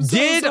 Like, I'm so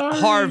Did sorry.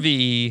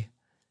 Harvey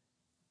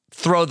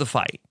throw the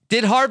fight?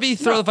 Did Harvey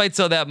throw the fight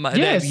so that...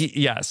 Yes.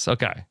 Yes.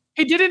 Okay.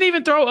 He didn't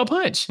even throw a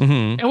punch.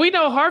 And we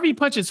know Harvey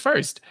punches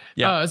first.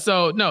 Yeah.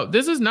 So no,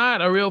 this is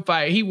not a real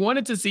fight. He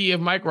wanted to see if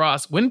Mike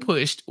Ross, when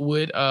pushed,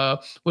 would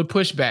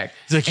push back.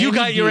 He's like, you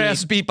got your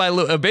ass beat by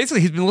Lewis.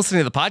 Basically, he's been listening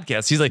to the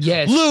podcast. He's like,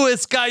 yes.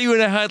 Lewis got you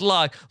in a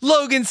headlock.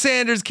 Logan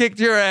Sanders kicked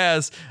your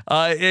ass.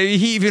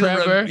 He even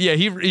Trevor.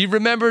 He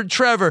remembered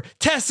Trevor,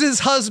 Tessa's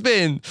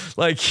husband.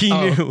 Like he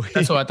knew.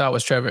 That's what I thought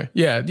was Trevor.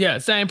 Yeah,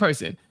 same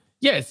person.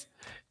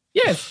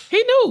 Yes,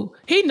 he knew.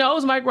 He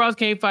knows Mike Ross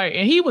can't fight,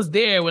 and he was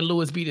there when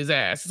Lewis beat his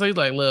ass. So he's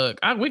like, "Look,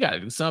 we got to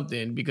do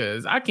something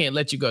because I can't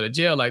let you go to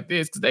jail like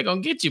this because they're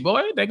gonna get you,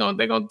 boy. They're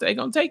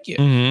gonna take you."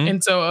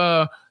 And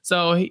so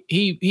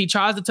he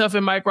tries to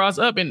toughen Mike Ross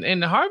up,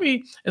 and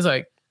Harvey is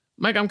like,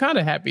 "Mike, I'm kind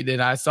of happy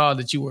that I saw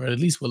that you were at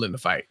least willing to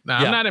fight. Now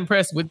I'm not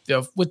impressed with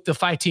the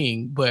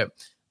fighting, but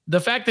the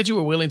fact that you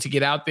were willing to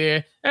get out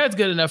there, that's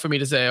good enough for me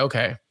to say,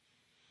 okay."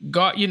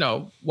 God,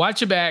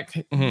 watch your back,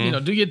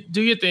 do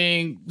your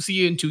thing. See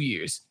you in 2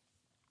 years.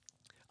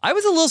 I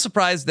was a little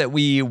surprised that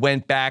we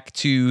went back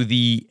to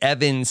the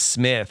Evan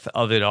Smith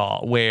of it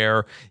all,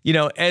 where,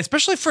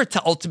 especially for it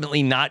to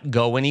ultimately not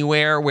go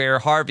anywhere, where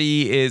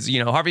Harvey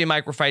and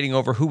Mike were fighting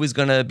over who was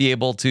going to be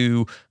able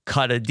to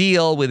cut a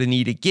deal with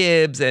Anita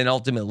Gibbs and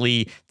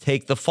ultimately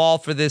take the fall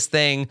for this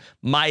thing.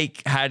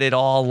 Mike had it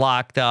all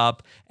locked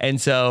up. And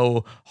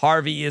so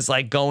Harvey is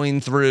like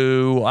going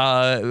through,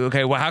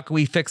 okay, well, how can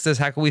we fix this?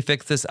 How can we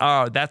fix this?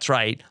 Oh, that's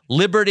right.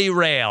 Liberty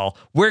Rail.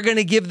 We're going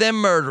to give them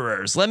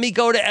murderers. Let me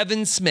go to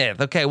Evan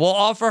Smith. Okay, we'll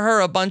offer her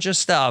a bunch of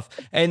stuff.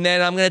 And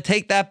then I'm going to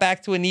take that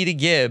back to Anita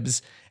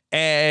Gibbs.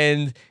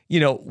 And,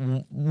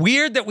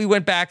 weird that we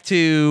went back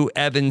to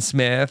Evan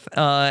Smith.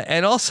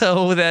 And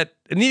also that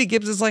Anita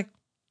Gibbs is like,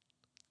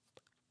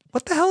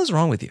 what the hell is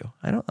wrong with you?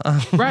 I don't.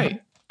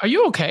 Right. Are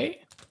you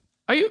okay?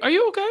 Are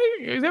you okay?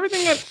 Is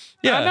everything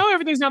I know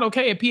everything's not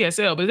okay at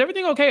PSL, but is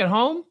everything okay at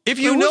home? If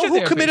you know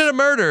who committed a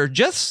murder,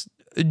 just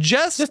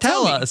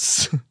tell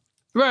us.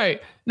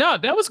 Right. No,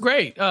 that was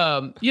great.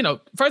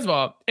 First of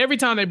all, every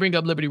time they bring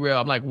up Liberty Rail,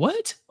 I'm like,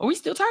 what? Are we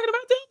still talking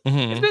about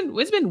them?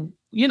 It's been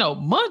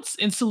months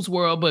in Suits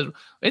World, but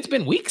it's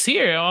been weeks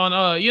here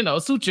on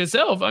Suit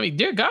Yourself. I mean,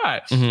 dear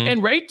God.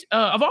 And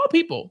of all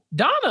people,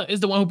 Donna is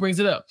the one who brings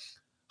it up.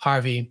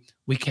 Harvey,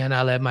 we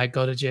cannot let Mike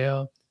go to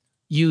jail.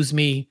 Use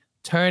me.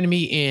 Turn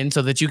me in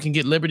so that you can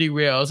get Liberty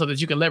Rail, so that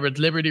you can leverage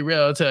Liberty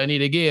Rail to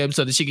Anita Gibbs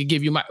so that she can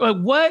give you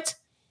what?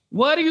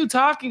 What are you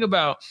talking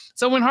about?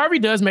 So when Harvey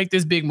does make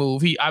this big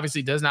move, he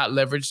obviously does not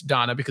leverage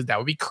Donna because that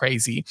would be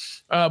crazy.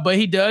 But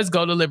he does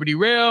go to Liberty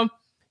Rail.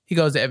 He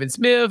goes to Evan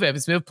Smith. Evan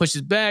Smith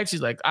pushes back.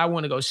 She's like, I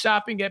want to go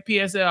shopping at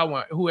PSL. I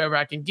want whoever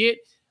I can get.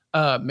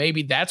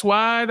 Maybe that's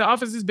why the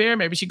office is bare.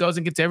 Maybe she goes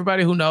and gets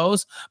everybody, who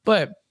knows.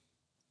 But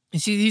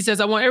he says,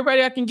 I want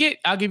everybody I can get.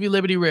 I'll give you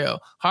Liberty Rail.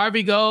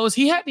 Harvey goes.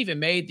 He hadn't even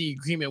made the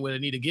agreement with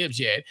Anita Gibbs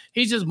yet.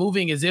 He's just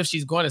moving as if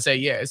she's going to say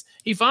yes.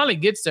 He finally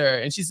gets her,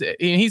 and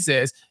he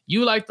says,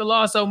 you like the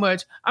law so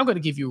much, I'm going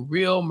to give you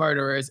real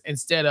murderers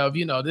instead of,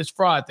 this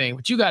fraud thing.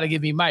 But you got to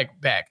give me Mike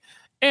back.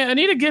 And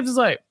Anita Gibbs is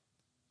like,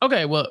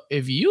 okay, well,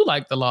 if you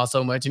like the law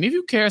so much, and if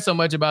you care so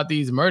much about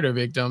these murder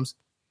victims,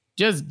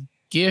 just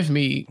give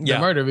me the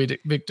murder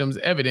victims'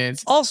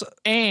 evidence. Also,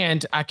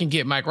 and I can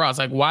get Mike Ross.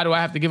 Like, why do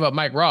I have to give up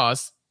Mike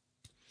Ross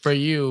for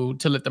you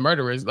to let the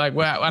murderers, like,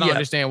 well, I don't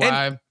understand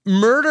why. And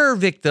murder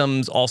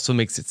victims also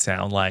makes it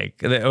sound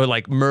like, or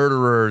like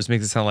murderers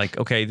makes it sound like,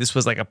 okay, this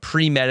was like a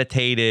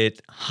premeditated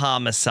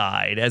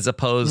homicide as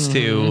opposed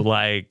to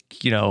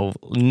like, you know,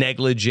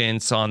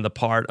 negligence on the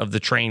part of the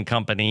train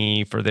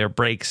company for their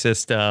brake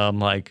system.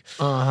 Like,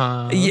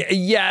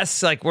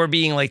 yes, like we're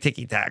being like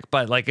ticky-tack,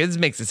 but like it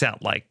makes it sound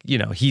like, you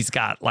know, he's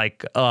got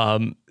like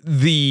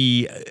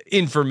the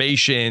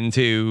information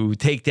to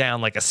take down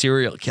like a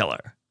serial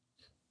killer.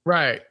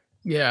 Right.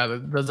 Yeah,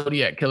 the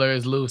Zodiac killer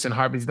is loose and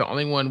Harvey's the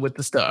only one with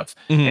the stuff.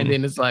 And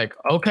then it's like,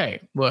 okay,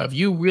 well, if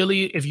you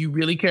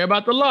really care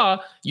about the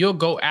law, you'll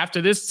go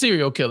after this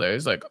serial killer.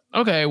 It's like,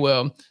 okay,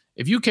 well,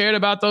 if you cared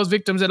about those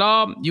victims at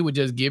all, you would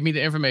just give me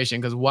the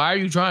information, because why are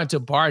you trying to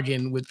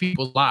bargain with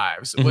people's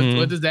lives?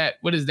 What is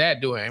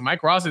that doing?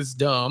 Mike Ross is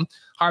dumb.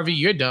 Harvey,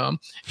 you're dumb.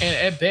 And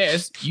at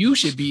best, you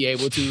should be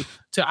able to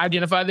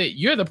identify that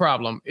you're the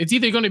problem. It's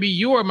either going to be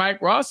you or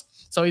Mike Ross.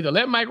 So either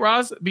let Mike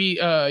Ross be,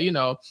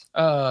 deal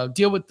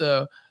with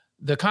the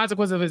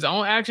consequences of his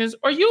own actions,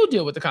 or you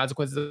deal with the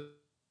consequences.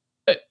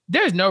 But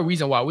there's no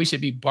reason why we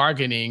should be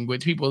bargaining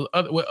with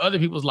other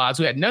people's lives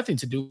who had nothing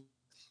to do.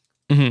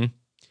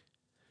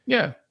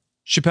 Yeah.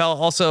 Chappelle,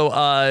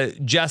 also,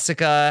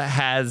 Jessica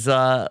has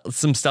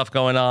some stuff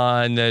going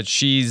on that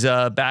she's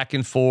back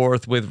and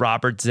forth with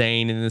Robert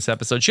Zane in this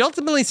episode. She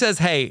ultimately says,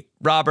 hey,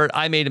 Robert,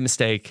 I made a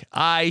mistake.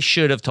 I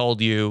should have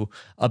told you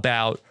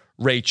about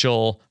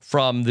Rachel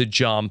from the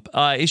jump.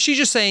 Is she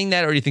just saying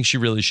that, or do you think she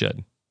really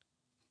should?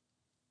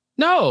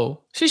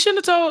 No, she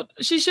shouldn't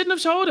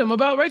have told him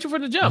about Rachel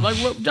from the jump.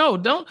 Like, no,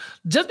 don't.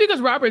 Just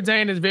because Robert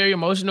Zane is very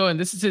emotional and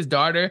this is his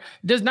daughter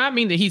does not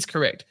mean that he's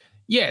correct.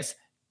 Yes,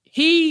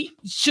 he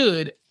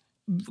should,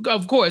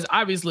 of course,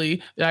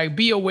 obviously, like,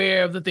 be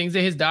aware of the things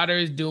that his daughter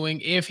is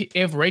doing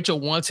if Rachel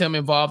wants him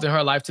involved in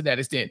her life to that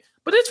extent.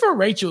 But it's for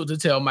Rachel to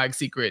tell Mike's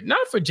secret,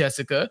 not for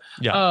Jessica.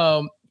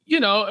 Yeah.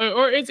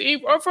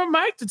 Or for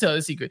Mike to tell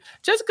the secret.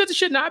 Jessica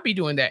should not be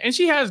doing that. And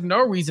she has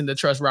no reason to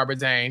trust Robert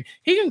Zane.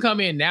 He can come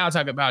in now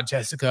talking about,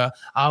 Jessica,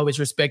 I always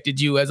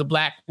respected you as a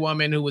black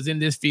woman who was in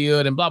this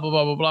field and blah, blah,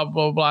 blah, blah, blah,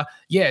 blah, blah.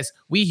 Yes,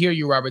 we hear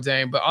you, Robert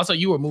Zane, but also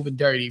you were moving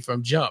dirty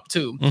from jump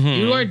too.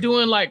 You weren't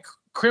doing like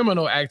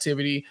criminal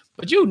activity,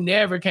 but you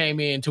never came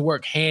in to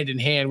work hand in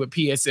hand with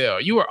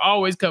PSL. You were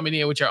always coming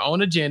in with your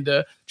own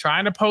agenda,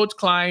 trying to poach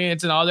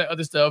clients and all that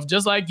other stuff,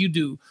 just like you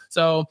do.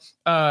 So,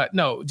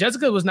 no,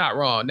 Jessica was not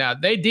wrong. Now,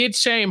 they did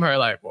shame her,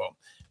 like, well,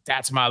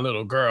 that's my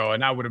little girl,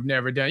 and I would have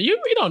never done.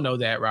 We don't know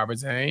that, Robert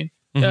Zane.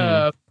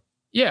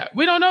 Yeah,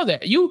 we don't know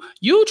that.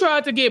 You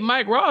tried to get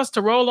Mike Ross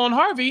to roll on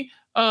Harvey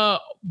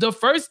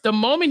the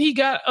moment he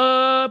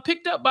got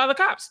picked up by the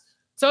cops.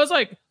 So it's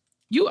like,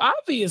 you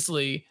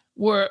obviously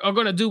are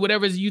going to do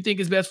whatever you think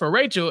is best for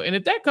Rachel. And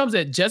if that comes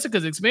at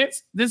Jessica's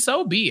expense, then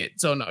so be it.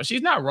 So no,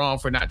 she's not wrong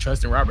for not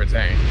trusting Robert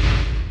Zane.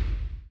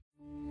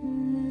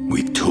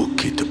 We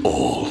took it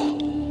all.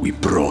 We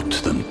brought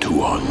them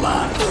to our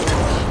land.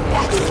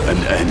 An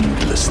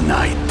endless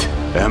night,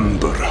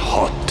 ember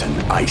hot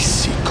and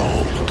icy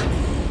cold.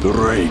 The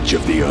rage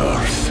of the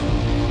earth.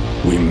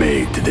 We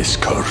made this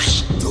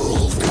curse.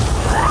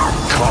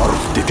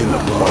 Carved it in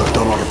the blood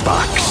on our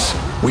backs.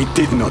 We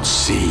did not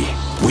see.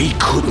 We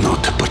could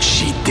not, but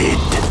she did.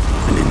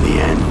 And in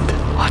the end,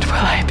 what will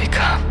I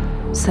become?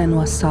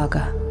 Senua's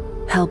Saga.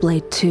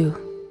 Hellblade 2.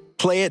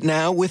 Play it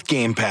now with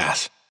Game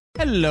Pass.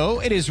 Hello,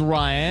 it is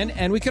Ryan,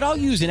 and we could all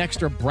use an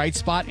extra bright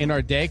spot in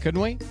our day, couldn't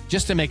we?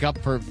 Just to make up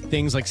for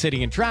things like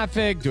sitting in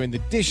traffic, doing the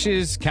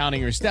dishes, counting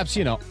your steps,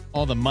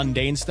 all the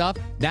mundane stuff.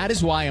 That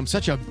is why I'm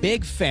such a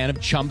big fan of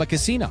Chumba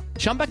Casino.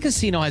 Chumba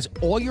Casino has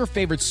all your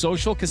favorite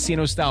social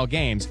casino-style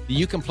games that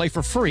you can play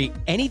for free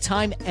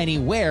anytime,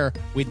 anywhere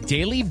with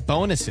daily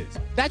bonuses.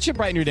 That should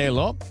brighten your day a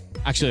little.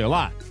 Actually, a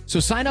lot.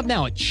 So sign up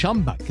now at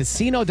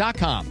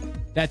ChumbaCasino.com.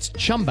 That's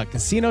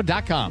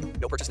ChumbaCasino.com.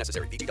 No purchase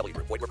necessary. VGW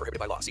Group. Void where prohibited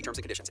by law. See terms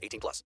and conditions.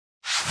 18+.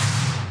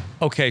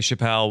 Okay,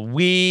 Chappelle,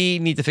 we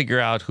need to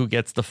figure out who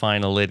gets the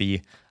final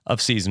Liddy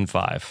of season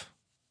 5.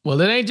 Well,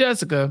 it ain't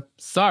Jessica.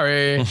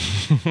 Sorry.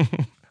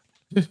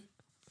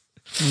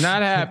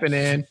 Not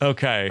happening.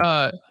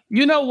 Okay.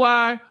 You know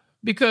why?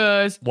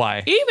 Because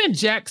why? Even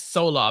Jack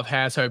Soloff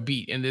has her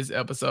beat in this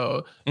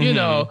episode.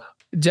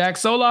 Jack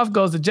Soloff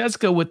goes to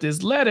Jessica with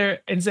this letter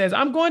and says,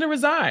 I'm going to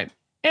resign.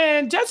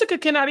 And Jessica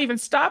cannot even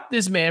stop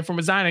this man from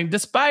resigning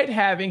despite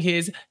having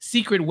his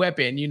secret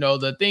weapon,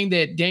 the thing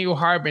that Daniel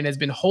Hardman has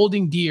been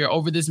holding dear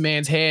over this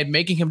man's head,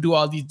 making him do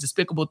all these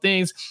despicable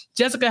things.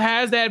 Jessica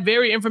has that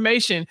very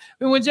information.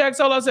 And when Jack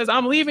Soloff says,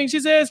 I'm leaving,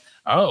 she says,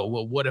 oh,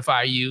 well, what if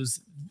I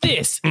use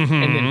this?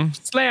 And then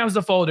slams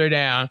the folder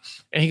down.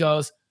 And he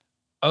goes,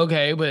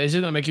 okay, but it's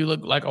just going to make you look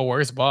like a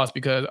worse boss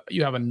because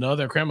you have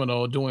another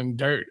criminal doing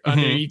dirt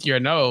underneath your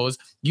nose.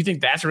 You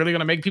think that's really going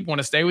to make people want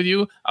to stay with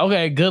you?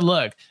 Okay, good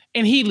luck.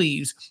 And he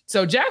leaves.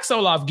 So Jack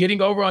Soloff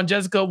getting over on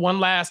Jessica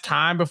one last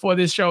time before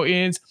this show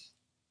ends,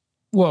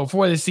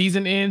 before the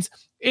season ends,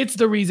 it's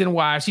the reason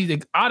why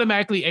she's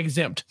automatically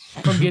exempt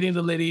from getting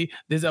the Liddy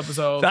this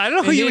episode. I don't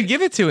know who you would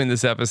give it to in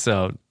this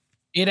episode.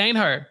 It ain't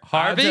her.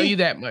 Harvey? I'll tell you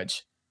that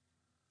much.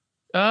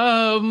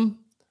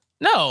 No,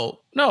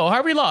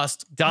 Harvey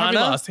lost. Donna?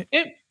 Harvey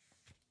lost.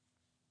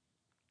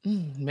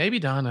 Maybe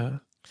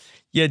Donna.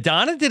 Yeah,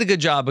 Donna did a good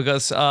job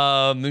because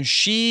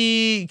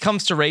she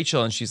comes to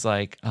Rachel and she's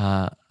like,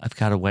 I've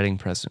got a wedding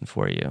present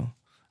for you.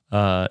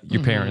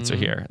 Your parents are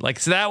here. Like,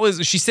 so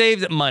she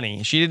saved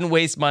money. She didn't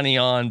waste money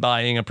on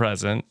buying a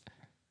present.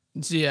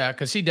 Yeah,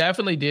 because she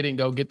definitely didn't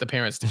go get the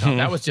parents to come.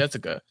 That was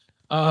Jessica.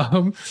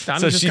 Donna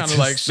just kind of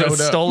like showed up.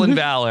 Stolen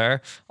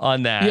valor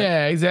on that.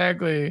 Yeah,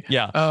 exactly.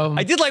 Yeah.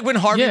 I did like when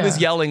Harvey was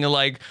yelling and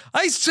like,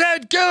 I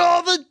said, get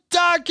all the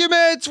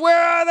documents.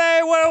 Where are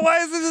they? Why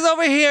is this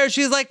over here?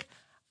 She's like,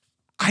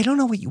 I don't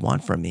know what you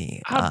want from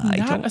me. I'm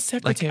not a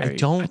secretary. Like,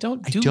 I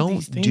don't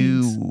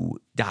do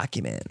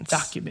documents.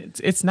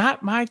 Documents. It's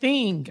not my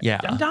thing.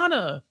 Yeah. I'm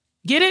Donna.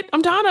 Get it?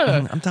 I'm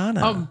Donna. I'm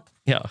Donna.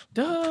 Yeah.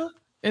 Duh.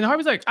 And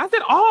Harvey's like, I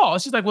said all.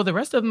 She's like, well, the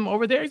rest of them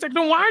over there. He's like,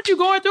 then why aren't you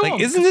going through them?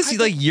 Isn't this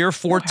like year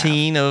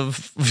 14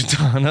 of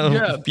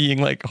Donna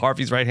being like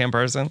Harvey's right-hand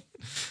person?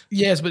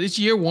 Yes, but it's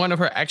year 1 of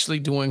her actually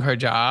doing her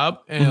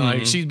job. And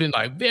like, she's been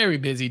like very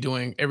busy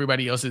doing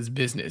everybody else's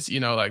business,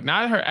 like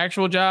not her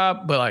actual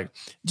job, but like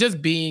just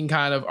being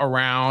kind of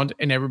around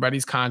in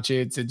everybody's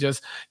conscience and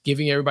just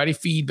giving everybody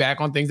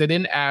feedback on things they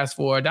didn't ask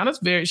for. Donna's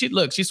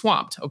she's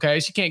swamped. Okay.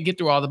 She can't get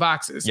through all the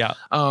boxes. Yeah.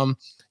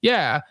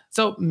 Yeah.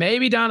 So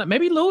maybe Donna,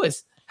 maybe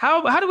Lewis.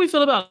 How do we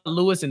feel about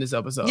Lewis in this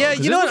episode? Yeah,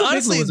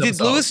 honestly, did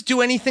Lewis do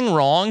anything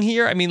wrong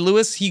here? I mean,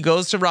 Lewis, he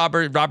goes to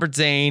Robert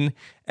Zane,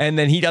 and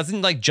then he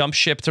doesn't like jump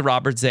ship to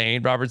Robert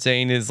Zane. Robert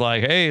Zane is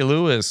like, hey,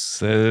 Lewis,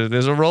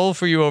 there's a role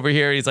for you over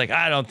here. He's like,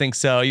 I don't think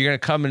so. You're going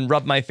to come and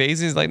rub my face?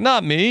 He's like,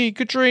 not me,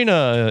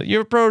 Katrina,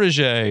 your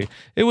protege.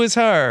 It was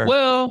her.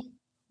 Well,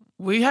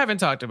 we haven't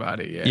talked about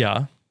it yet.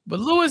 Yeah.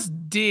 But Lewis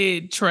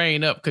did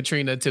train up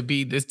Katrina to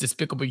be this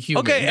despicable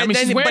human. Okay, I mean,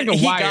 she's wearing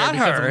a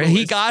wire.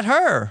 He got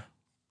her.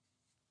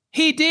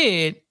 He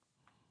did.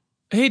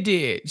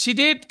 She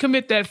did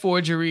commit that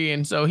forgery,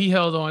 and so he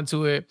held on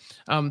to it.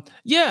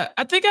 Yeah,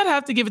 I think I'd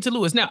have to give it to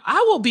Lewis. Now, I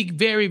will be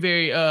very,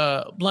 very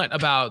blunt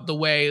about the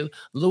way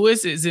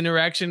Lewis's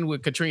interaction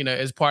with Katrina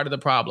is part of the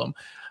problem.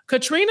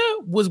 Katrina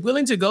was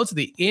willing to go to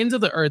the ends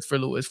of the earth for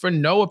Lewis for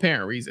no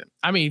apparent reason.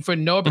 I mean, for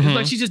no apparent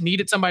like she just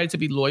needed somebody to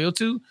be loyal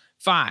to.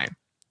 Fine.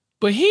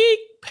 But he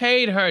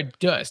paid her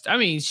dust. I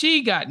mean,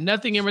 she got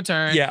nothing in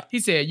return. Yeah. He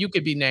said, you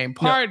could be named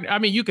partner. No. I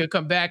mean, you could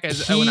come back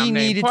as when I'm named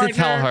needed partner. To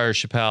tell her,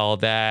 Chappelle,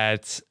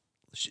 that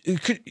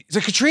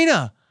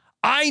Katrina,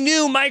 I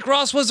knew Mike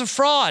Ross was a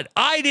fraud.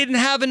 I didn't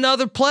have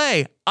another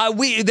play.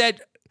 That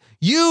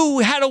you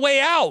had a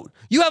way out.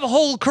 You have a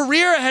whole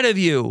career ahead of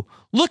you.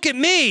 Look at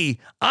me.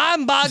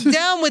 I'm bogged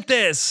down with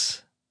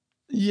this.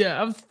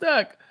 Yeah, I'm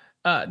stuck.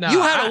 No,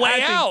 you had a way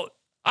out.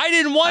 I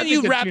didn't want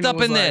you wrapped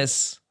up in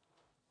this.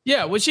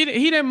 Yeah, well, he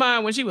didn't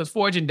mind when she was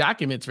forging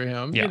documents for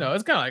him. Yeah.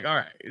 It's kind of like, all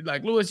right,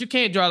 like, Lewis, you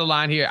can't draw the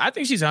line here. I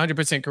think she's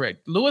 100%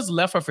 correct. Lewis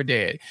left her for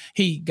dead.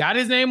 He got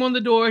his name on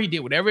the door. He did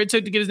whatever it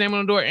took to get his name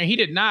on the door, and he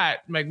did not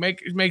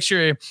make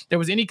sure there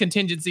was any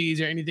contingencies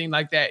or anything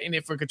like that in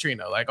it for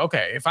Katrina. Like,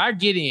 okay, if I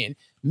get in,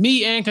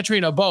 me and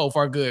Katrina both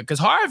are good, because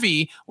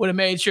Harvey would have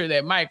made sure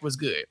that Mike was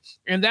good.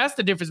 And that's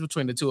the difference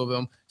between the two of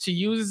them. She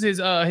uses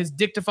his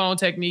dictaphone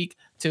technique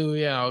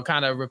to,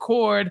 kind of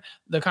record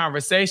the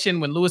conversation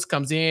when Lewis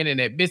comes in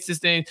and admits this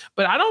thing.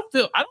 But I don't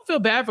feel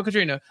bad for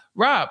Katrina.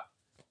 Rob,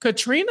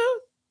 Katrina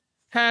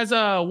has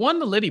won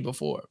the Liddy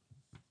before.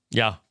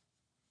 Yeah.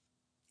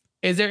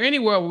 Is there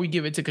anywhere where we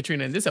give it to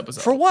Katrina in this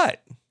episode? For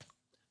what?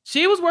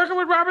 She was working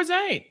with Robert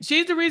Zane.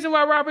 She's the reason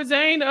why Robert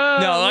Zane. No,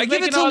 I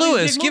give it to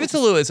Lewis. Give it to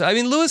Lewis. I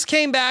mean, Lewis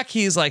came back.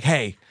 He's like,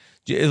 hey,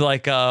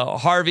 like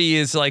Harvey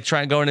is like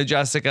trying to go into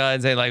Jessica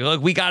and say like,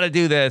 look, we got to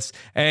do this.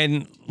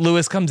 And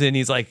Lewis comes in.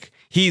 He's like,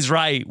 he's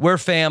right. We're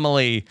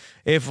family.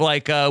 If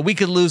like we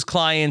could lose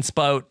clients,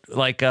 but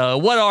like,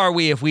 what are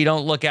we if we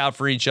don't look out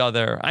for each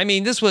other? I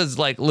mean, this was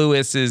like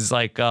Lewis's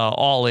like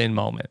all in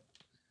moment.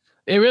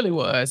 It really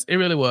was. It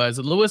really was.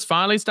 Lewis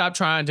finally stopped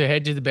trying to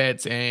hedge his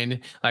bets and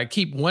like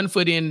keep 1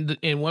 foot in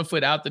and 1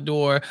 foot out the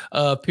door.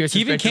 Pearson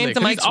he even came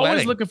to Mike's wedding.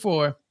 He's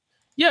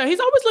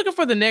always looking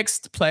for the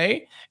next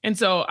play. And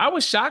so I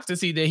was shocked to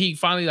see that he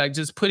finally like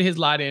just put his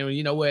lot in.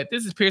 You know what?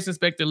 This is Pearson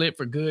Spector lit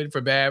for good, for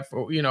bad,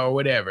 for, or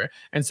whatever.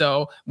 And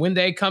so when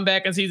they come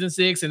back in season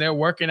 6 and they're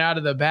working out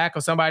of the back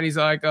of somebody's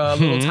like a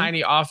little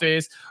tiny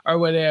office or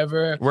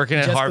whatever. Working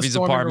at Harvey's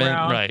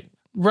apartment.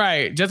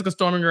 Right. Jessica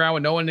storming around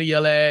with no one to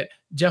yell at.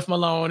 Jeff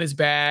Malone is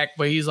back,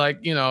 but he's like,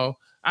 I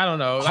don't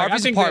know.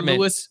 Harvey's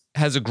apartment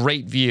has a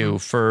great view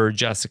for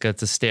Jessica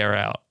to stare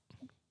out.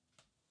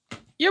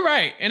 You're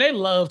right. And they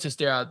love to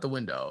stare out the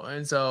window.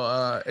 And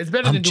so it's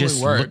better than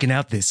doing work. I'm just looking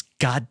out this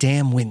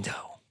goddamn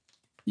window.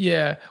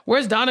 Yeah.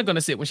 Where's Donna going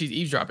to sit when she's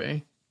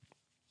eavesdropping?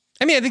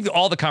 I mean, I think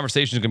all the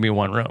conversations are going to be in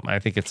one room. I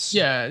think it's...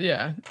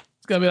 Yeah.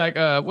 It's gonna be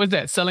like what's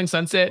that? Selling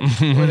Sunset,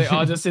 where they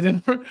all just sit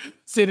in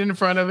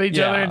front of each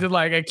other into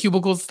like a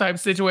cubicles type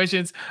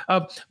situations.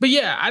 But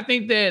yeah, I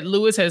think that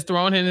Lewis has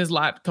thrown in his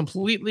lot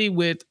completely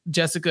with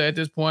Jessica at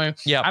this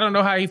point. Yeah, I don't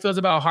know how he feels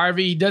about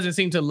Harvey. He doesn't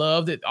seem to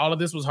love that all of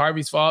this was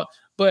Harvey's fault.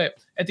 But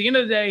at the end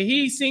of the day,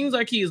 he seems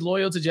like he is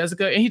loyal to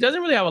Jessica, and he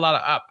doesn't really have a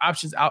lot of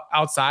options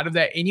outside of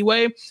that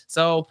anyway.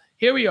 So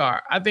here we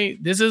are. I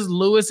think this is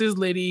Lewis's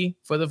Liddy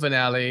for the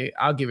finale.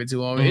 I'll give it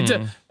to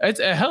him. It's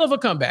a hell of a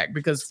comeback,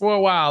 because for a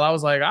while I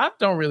was like, I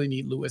don't really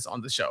need Lewis on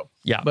the show.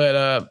 Yeah,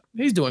 but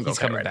he's doing okay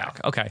coming right back.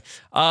 now. Okay.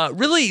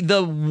 Really,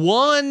 the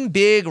one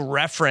big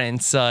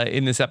reference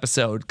in this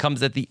episode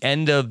comes at the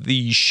end of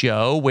the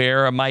show,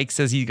 where Mike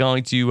says he's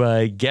going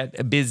to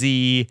get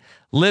busy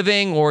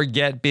living or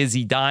get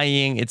busy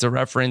dying. It's a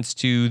reference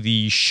to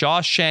the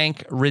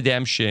Shawshank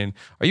Redemption.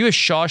 Are you a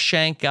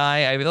Shawshank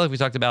guy? I feel like we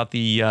talked about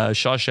the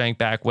Shawshank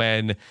back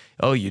when,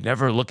 you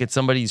never look at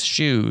somebody's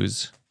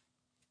shoes.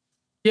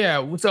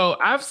 Yeah, so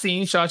I've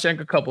seen Shawshank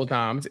a couple of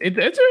times. It's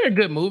a very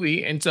good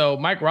movie, and so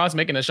Mike Ross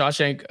making a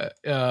Shawshank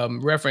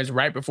reference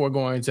right before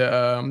going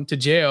to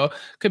jail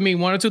could mean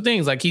one or two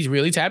things. Like, he's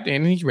really tapped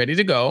in, he's ready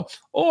to go,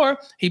 or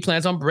he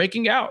plans on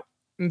breaking out.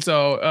 And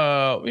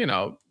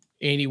so,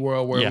 any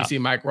world where we see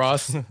Mike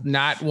Ross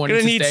not wanting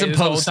to need stay some this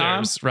posters, whole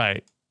time,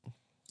 right?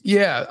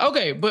 Yeah,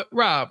 okay, but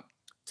Rob,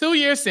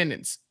 2-year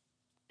sentence.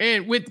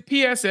 And with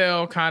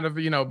PSL kind of,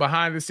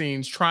 behind the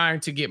scenes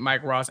trying to get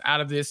Mike Ross out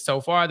of this so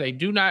far,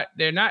 they're not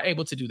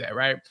able to do that,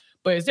 right?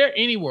 But is there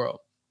any world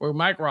where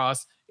Mike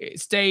Ross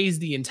stays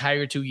the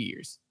entire 2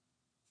 years?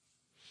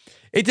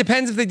 It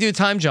depends if they do a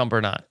time jump or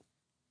not.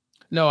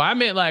 No, I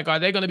meant like, are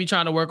they going to be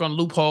trying to work on a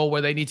loophole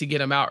where they need to get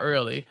him out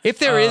early? If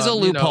there is a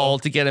loophole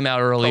to get him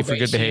out early for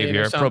good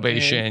behavior,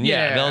 probation,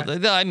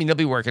 they'll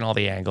be working all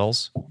the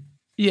angles.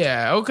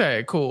 Yeah.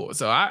 Okay. Cool.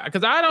 So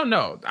because I don't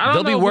know.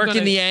 They'll be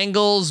working the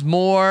angles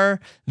more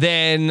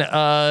than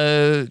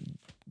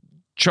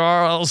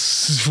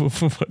Charles.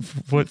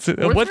 What's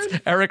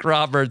Eric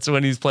Roberts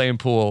when he's playing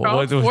pool?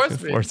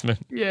 Forsman.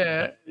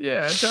 Yeah.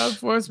 Charles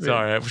Forsman.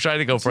 Sorry, I was trying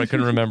to go for. I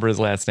couldn't remember his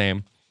last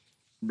name.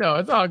 No,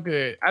 it's all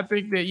good. I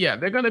think that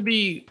they're gonna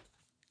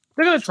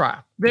try.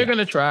 They're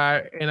gonna try,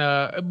 and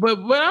but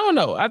I don't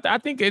know. I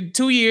think in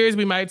 2 years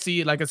we might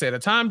see, like I said, a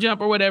time jump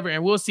or whatever,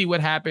 and we'll see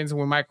what happens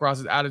when Mike Ross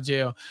is out of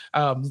jail.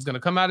 He's gonna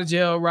come out of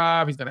jail,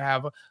 Rob. He's gonna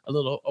have a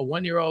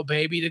 1-year-old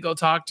baby to go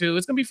talk to.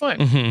 It's gonna be fun.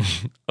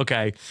 Mm-hmm.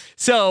 Okay,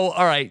 so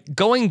all right,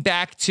 going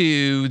back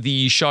to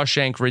the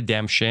Shawshank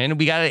Redemption,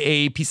 we got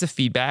a piece of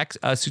feedback,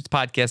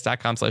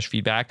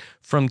 suitspodcast.com/feedback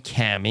from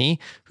Cammie,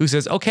 who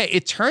says, "Okay,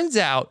 it turns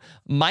out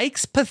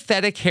Mike's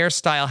pathetic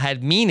hairstyle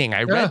had meaning.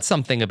 I read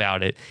something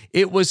about it.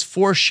 It was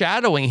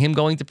foreshadowing him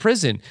going to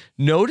prison.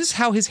 Notice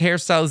how his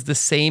hairstyle is the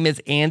same as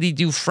Andy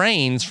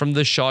Dufresne's from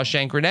the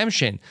Shawshank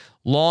Redemption.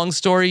 Long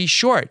story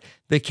short,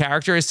 the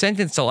character is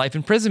sentenced to life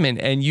imprisonment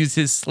and used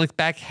his slick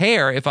back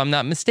hair, if I'm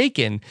not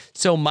mistaken.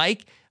 So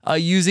Mike,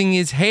 using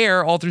his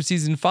hair all through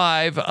season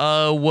 5,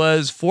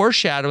 was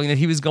foreshadowing that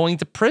he was going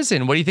to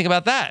prison. What do you think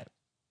about that?"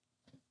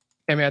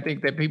 I mean, I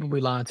think that people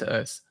be lying to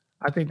us.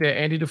 I think that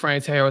Andy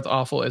Dufresne's hair was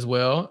awful as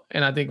well.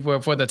 And I think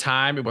for the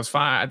time, it was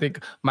fine. I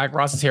think Mike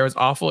Ross's hair was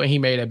awful, and he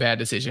made a bad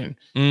decision.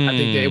 I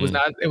think that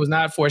it was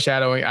not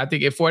foreshadowing. I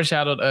think it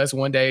foreshadowed us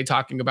one day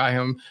talking about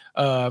him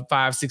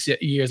 5-6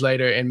 years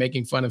later and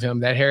making fun of him.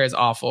 That hair is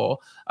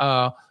awful.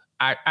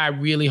 I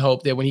really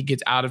hope that when he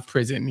gets out of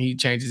prison, he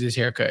changes his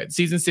haircut.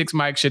 Season 6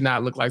 Mike should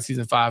not look like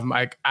season 5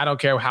 Mike. I don't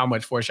care how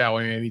much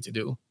foreshadowing they need to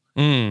do.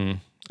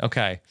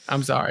 Okay.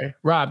 I'm sorry.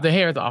 Rob, the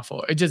hair is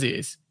awful. It just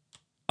is.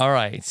 All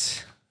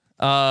right.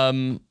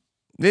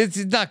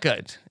 It's not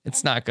good.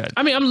 It's not good.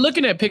 I mean, I'm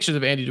looking at pictures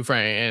of Andy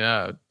Dufresne,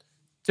 and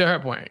to her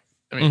point,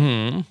 I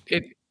mean,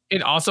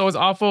 it also is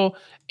awful,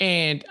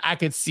 and I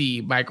could see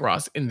Mike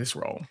Ross in this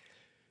role,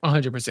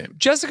 100%.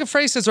 Jessica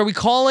Frey says, "Are we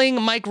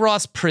calling Mike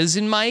Ross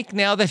Prison Mike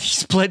now that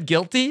he's pled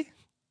guilty?"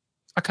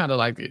 I kind of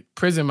like it,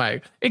 Prison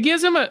Mike. It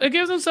gives him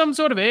some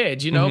sort of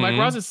edge, Mike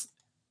Ross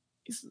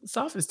he's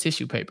soft as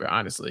tissue paper,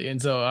 honestly.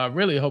 And so I'm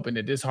really hoping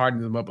that this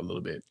hardens him up a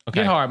little bit. Okay.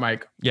 Get hard,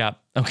 Mike. Yeah.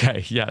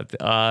 Okay. Yeah.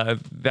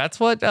 That's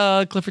what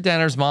Clifford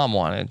Danner's mom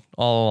wanted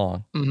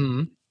all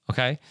along.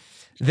 Okay.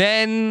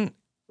 Then.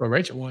 Well,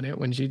 Rachel wanted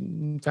when she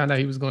found out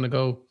he was going to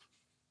go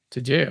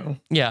to jail.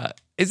 Yeah.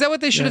 Is that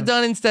what they should have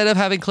done instead of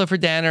having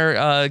Clifford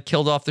Danner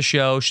killed off the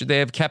show? Should they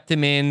have kept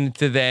him in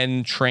to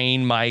then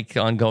train Mike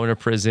on going to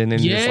prison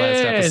in this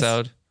last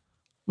episode?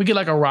 We get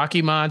like a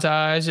Rocky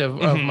montage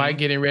of Mike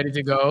getting ready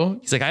to go.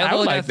 He's like, I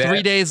only got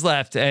 3 days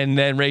left. And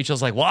then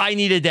Rachel's like, well, I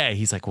need a day.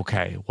 He's like,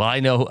 okay, well, I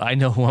know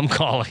who I'm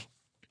calling.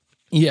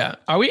 Yeah.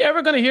 Are we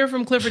ever going to hear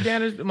from Clifford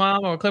Danner's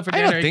mom or Clifford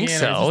Danner? I don't think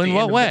so. In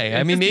what way?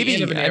 I mean,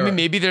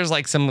 maybe there's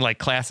like some like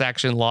class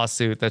action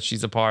lawsuit that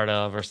she's a part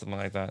of or something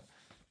like that.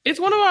 It's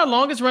one of our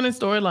longest running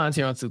storylines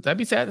here on Suits. I'd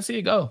be sad to see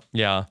it go.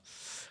 Yeah.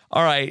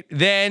 All right.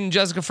 Then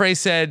Jessica Frey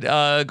said,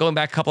 going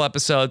back a couple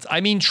episodes, I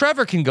mean,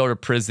 Trevor can go to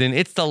prison.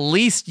 It's the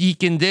least he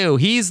can do.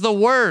 He's the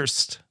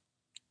worst.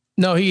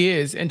 No, he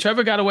is. And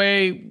Trevor got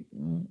away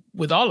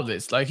with all of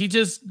this. Like, he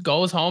just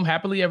goes home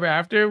happily ever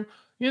after.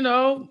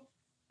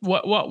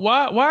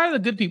 why are the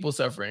good people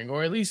suffering,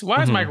 or at least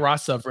why is Mike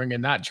Ross suffering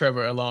and not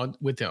Trevor along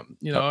with him?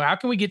 You know, how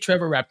can we get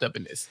Trevor wrapped up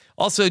in this?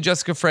 Also,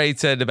 Jessica Frey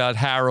said about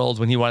Harold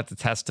when he wanted to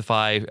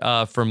testify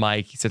for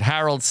Mike. He said,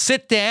 "Harold,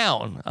 sit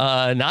down,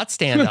 not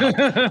stand up."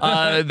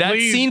 That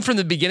scene from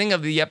the beginning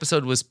of the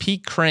episode was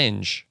peak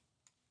cringe.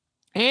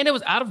 And it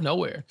was out of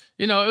nowhere.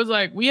 You know, it was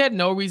like we had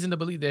no reason to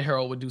believe that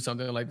Harold would do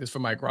something like this for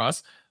Mike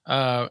Ross.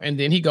 And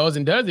then he goes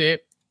and does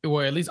it,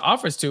 or at least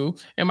offers to,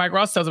 and Mike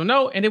Ross tells him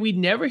no. And then we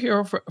never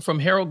hear from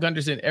Harold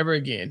Gunderson ever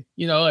again.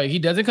 You know, like he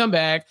doesn't come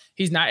back.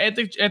 He's not at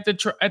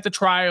the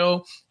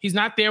trial. He's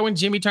not there when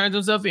Jimmy turns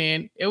himself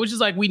in. It was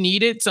just like we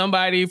needed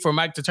somebody for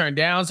Mike to turn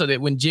down so that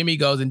when Jimmy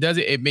goes and does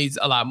it, it means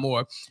a lot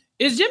more.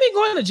 Is Jimmy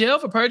going to jail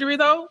for perjury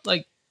though?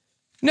 Like,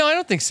 no, I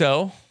don't think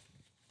so.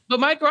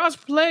 But Mike Ross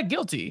pled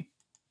guilty.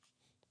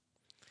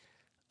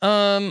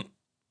 I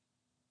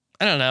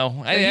don't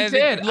know. I think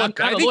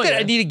that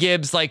Anita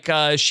Gibbs, like,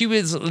 she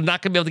was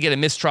not going to be able to get a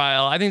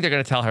mistrial. I think they're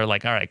going to tell her,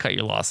 like, all right, cut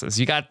your losses.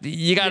 You got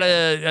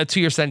a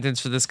 2-year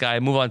sentence for this guy.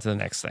 Move on to the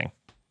next thing.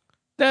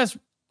 That's,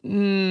 I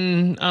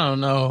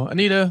don't know.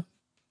 Anita,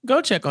 go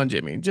check on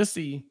Jimmy. Just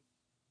see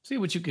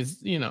what you can,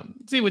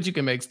 see what you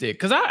can make stick.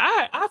 Because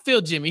I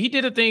feel Jimmy. He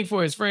did a thing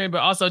for his friend,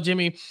 but also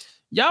Jimmy,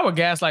 y'all were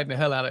gaslighting the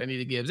hell out of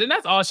Anita Gibbs. And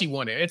that's all she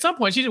wanted. At some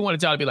point, she just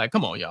wanted y'all to be like,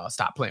 come on, y'all,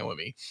 stop playing with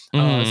me.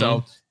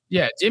 So,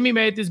 yeah, Jimmy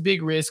made this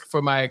big risk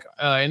for Mike,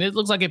 and it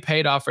looks like it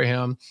paid off for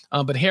him.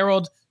 But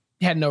Harold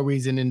had no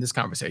reason in this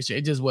conversation.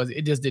 It just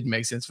didn't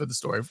make sense for the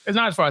story. It's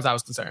not as far as I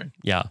was concerned.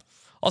 Yeah.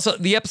 Also,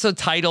 the episode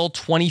title,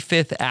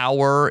 25th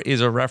Hour,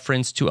 is a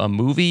reference to a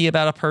movie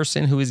about a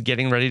person who is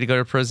getting ready to go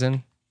to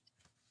prison.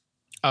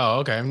 Oh,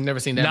 okay. I've never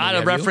seen that. Not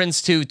a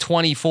reference to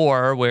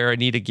 24, where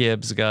Anita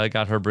Gibbs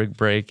got her big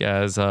break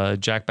as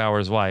Jack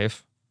Bauer's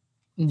wife.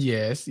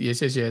 Yes.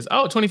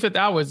 Oh, 25th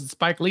Hour is a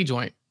Spike Lee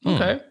joint.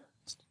 Okay.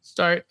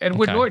 Start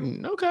Edward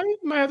Norton. Okay.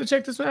 Might have to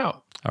check this one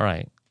out. All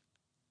right.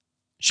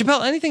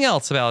 Chappelle, anything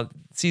else about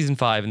season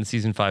 5 and the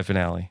season 5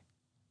 finale?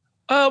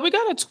 We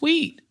got a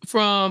tweet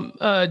from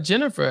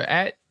Jennifer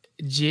at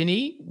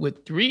Jenny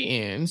with 3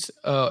 N's,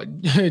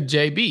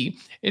 JB.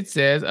 It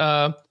says,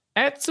 at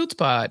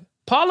SuitsPod,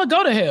 Paula,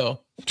 go to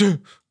hell.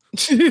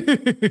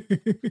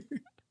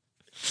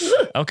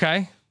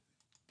 Okay.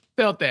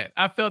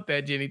 I felt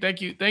that, Jenny.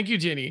 Thank you,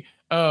 Jenny.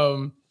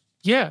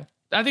 Yeah.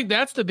 I think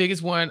that's the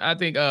biggest one. I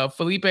think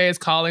Felipe is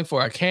calling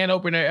for a can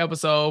opener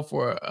episode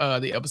for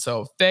the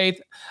episode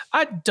Faith.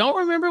 I don't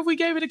remember if we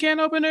gave it a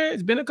can opener.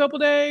 It's been a couple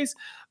days,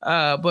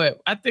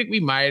 but I think we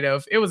might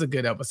have. It was a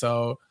good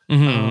episode.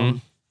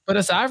 But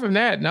aside from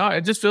that, no,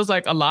 it just feels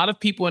like a lot of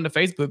people in the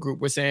Facebook group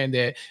were saying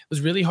that it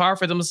was really hard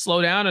for them to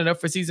slow down enough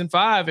for season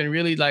 5 and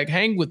really like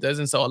hang with us.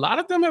 And so a lot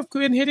of them have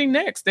been hitting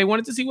next. They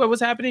wanted to see what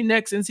was happening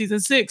next in season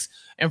 6.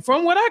 And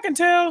from what I can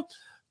tell,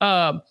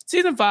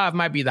 season 5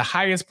 might be the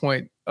highest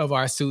point of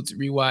our Suits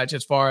rewatch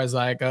as far as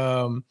like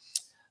the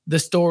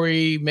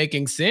story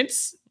making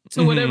sense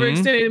to whatever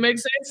extent it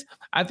makes sense.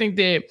 I think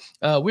that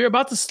we're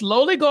about to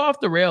slowly go off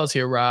the rails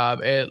here,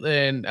 Rob.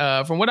 And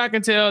from what I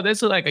can tell,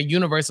 this is like a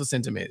universal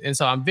sentiment. And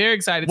so I'm very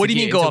excited. What do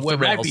you mean go off the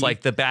rails?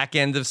 Like the back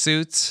end of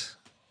Suits?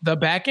 The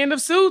back end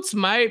of Suits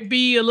might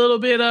be a little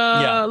bit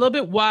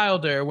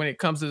wilder when it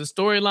comes to the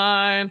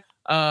storyline.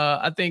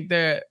 I think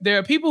there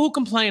are people who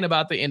complain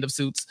about the end of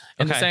Suits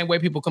in the same way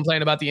people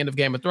complain about the end of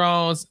Game of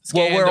Thrones.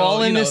 Scandal, well, we're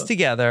all in this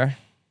together.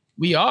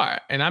 We are,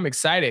 and I'm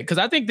excited because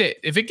I think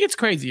that if it gets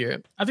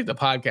crazier, I think the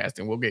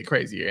podcasting will get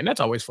crazier, and that's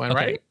always fun,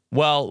 right?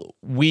 Well,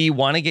 we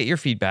want to get your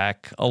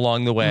feedback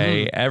along the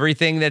way.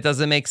 Everything that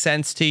doesn't make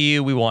sense to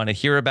you, we want to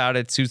hear about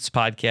it.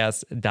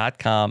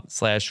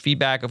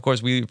 Suitspodcast.com/feedback. Of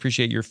course, we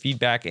appreciate your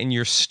feedback and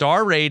your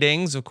star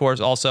ratings, of course,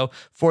 also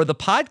for the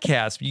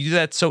podcast. You do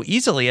that so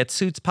easily at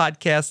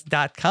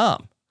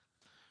suitspodcast.com.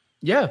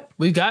 Yeah,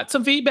 we got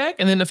some feedback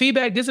and then the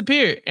feedback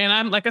disappeared. And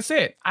I'm like I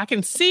said, I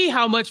can see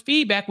how much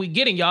feedback we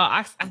getting,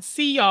 y'all. I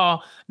see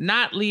y'all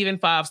not leaving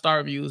 5-star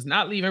reviews,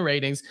 not leaving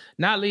ratings,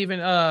 not leaving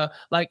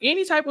like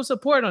any type of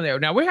support on there.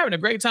 Now we're having a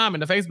great time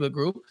in the Facebook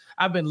group.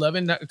 I've been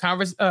loving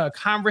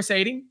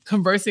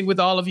conversing with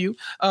all of you.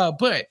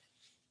 But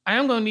I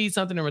am going to need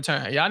something in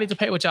return. Y'all need to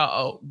pay what y'all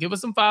owe. Give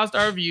us some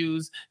 5-star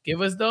reviews. Give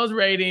us those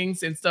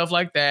ratings and stuff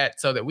like that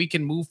so that we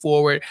can move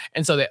forward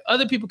and so that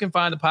other people can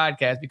find the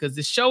podcast because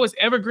this show is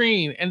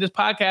evergreen and this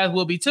podcast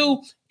will be too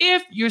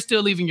if you're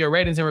still leaving your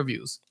ratings and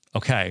reviews.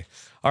 Okay.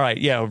 All right.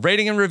 Yeah.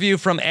 Rating and review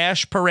from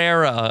Ash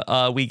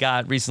Pereira. We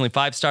got recently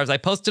 5 stars. I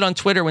posted on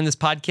Twitter when this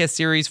podcast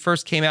series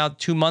first came out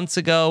 2 months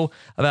ago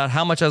about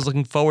how much I was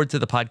looking forward to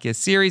the podcast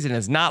series and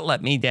has not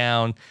let me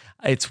down.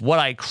 It's what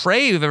I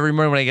crave every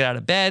morning when I get out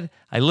of bed.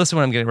 I listen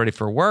when I'm getting ready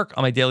for work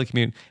on my daily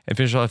commute and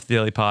finish off the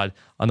daily pod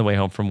on the way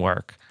home from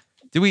work.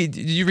 Did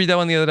you read that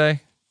one the other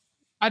day?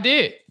 I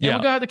did. Yeah. And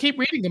we're going to have to keep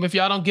reading them if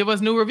y'all don't give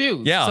us new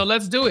reviews. Yeah. So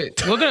let's do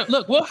it.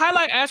 We'll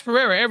highlight Ash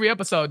Pereira every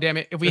episode, damn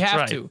it, if we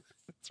have to.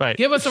 That's right.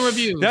 Give us some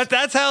reviews.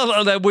 That's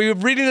how we're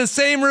reading the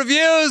same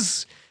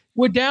reviews.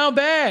 We're down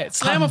bad.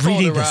 I'm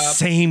reading the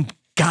same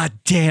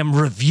goddamn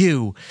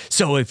review.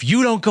 So if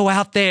you don't go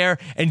out there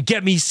and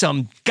get me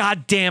some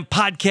goddamn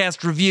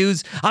podcast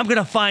reviews, I'm going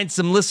to find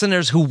some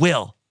listeners who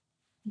will.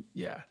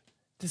 Yeah,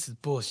 this is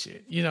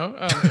bullshit. Leave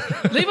us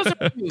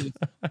a review.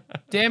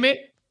 Damn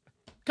it.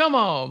 Come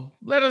on.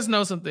 Let us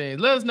know some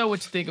things. Let us know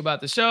what you think about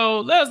the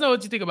show. Let us know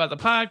what you think about the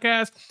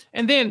podcast.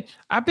 And then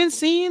I've been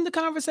seeing the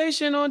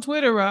conversation on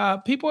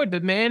Twitter. People are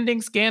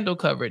demanding Scandal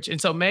coverage.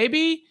 And so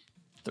maybe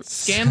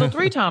Scandal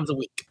 3 times a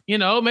week.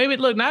 Maybe,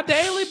 look, not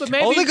daily, but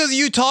maybe. Only because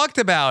you talked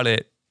about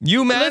it.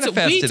 You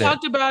manifested we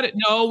talked about it.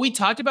 No, we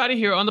talked about it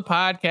here on the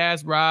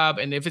podcast, Rob.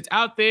 And if it's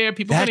out there,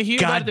 people want to hear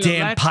about it.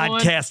 That goddamn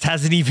podcast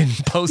hasn't even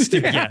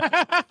posted yet.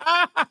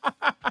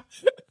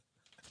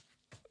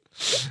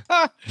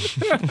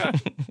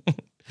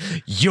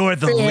 You're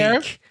the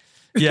leak.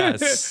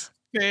 Yes.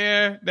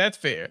 Fair. That's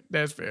fair.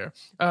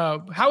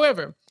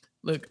 However,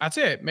 look, I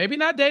said maybe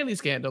not daily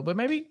Scandal, but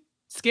maybe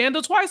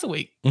Scandal twice a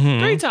week,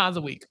 3 times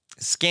a week.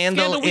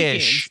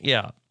 Scandal-ish.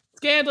 Yeah.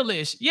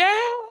 Scandal-ish. Yeah.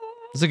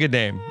 It's a good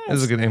name.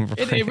 It's a good name.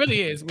 It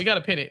really is. We got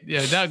to pin it.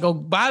 Yeah, go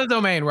buy the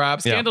domain, Rob.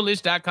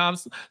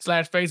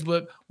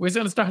 Scandalish.com/Facebook. We're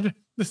going to start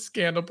the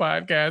Scandal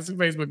Podcast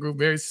Facebook group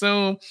very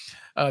soon.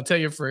 Tell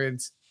your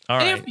friends. All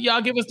right. If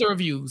y'all give us the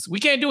reviews, we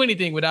can't do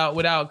anything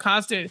without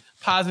constant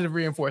positive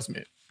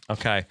reinforcement.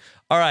 Okay.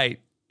 All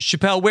right.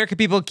 Chappelle, where can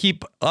people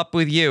keep up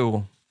with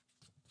you?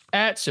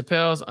 At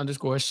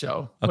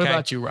Chappelle's_show. What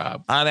about you,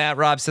 Rob? I'm at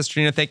Rob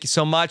Sestrino. Thank you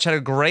so much. Had a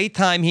great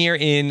time here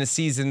in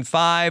season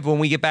 5. When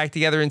we get back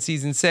together in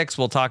season 6,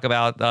 we'll talk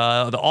about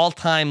the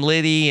all-time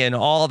Liddy and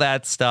all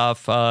that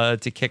stuff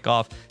to kick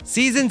off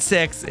season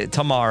 6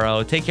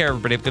 tomorrow. Take care,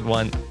 everybody. Have a good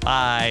one.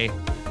 Bye.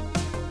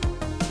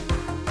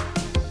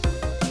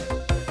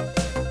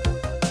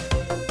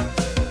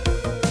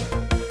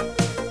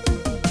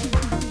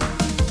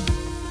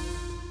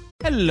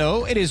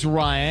 Hello, it is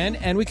Ryan,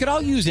 and we could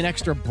all use an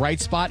extra bright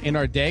spot in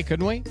our day,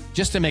 couldn't we?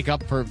 Just to make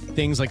up for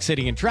things like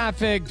sitting in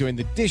traffic, doing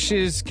the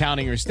dishes,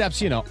 counting your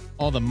steps,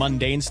 all the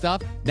mundane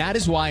stuff. That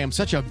is why I'm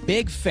such a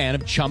big fan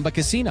of Chumba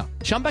Casino.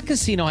 Chumba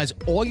Casino has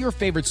all your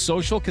favorite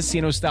social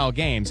casino-style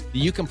games that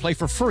you can play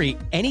for free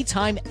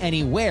anytime,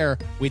 anywhere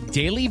with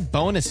daily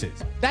bonuses.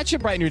 That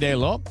should brighten your day a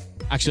little.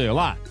 Actually, a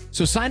lot.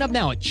 So sign up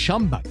now at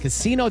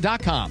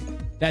ChumbaCasino.com.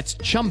 That's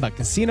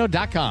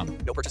ChumbaCasino.com.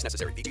 No purchase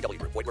necessary. VGW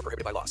Group. Void where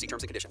prohibited by law. See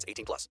terms and conditions.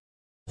 18+.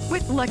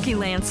 With Lucky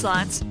Land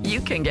Slots,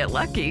 you can get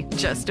lucky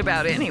just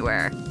about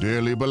anywhere.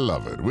 Dearly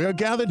beloved, we are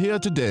gathered here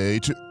today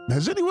to...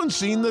 Has anyone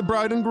seen the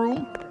bride and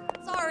groom?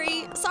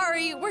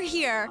 Sorry, we're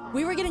here.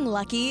 We were getting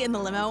lucky in the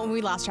limo and we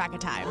lost track of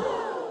time.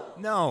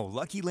 No,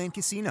 Lucky Land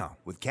Casino.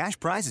 With cash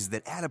prizes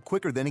that add up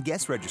quicker than a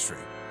guest registry.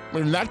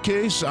 In that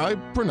case, I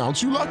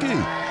pronounce you lucky.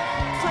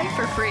 Play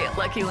for free at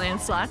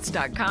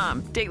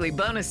LuckyLandSlots.com. Daily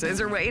bonuses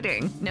are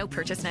waiting. No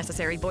purchase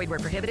necessary. Void where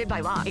prohibited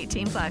by law.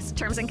 18+.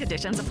 Terms and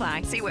conditions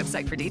apply. See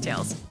website for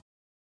details.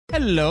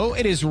 Hello,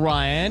 it is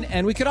Ryan,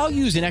 and we could all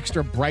use an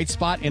extra bright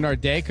spot in our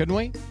day, couldn't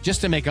we? Just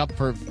to make up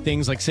for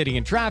things like sitting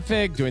in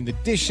traffic, doing the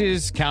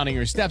dishes, counting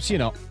your steps,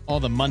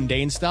 all the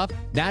mundane stuff.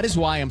 That is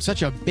why I'm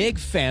such a big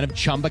fan of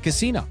Chumba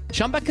Casino.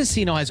 Chumba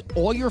Casino has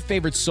all your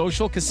favorite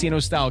social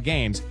casino-style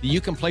games that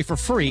you can play for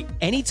free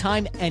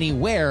anytime,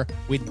 anywhere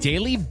with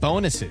daily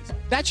bonuses.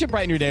 That should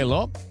brighten your day a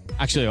little.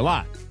 Actually, a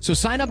lot. So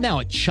sign up now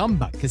at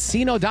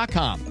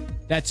ChumbaCasino.com.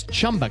 That's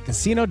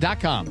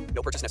ChumbaCasino.com.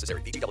 No purchase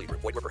necessary. VGW Group.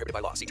 Void where prohibited by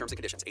law. See terms and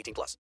conditions.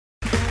 18+.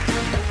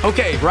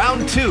 Okay,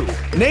 round 2.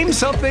 Name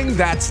something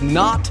that's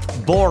not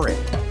boring.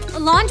 A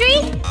laundry?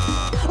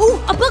 Ooh,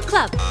 a book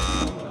club.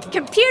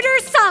 Computer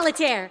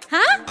solitaire,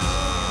 huh?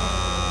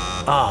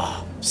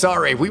 Ah,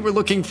 sorry. We were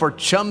looking for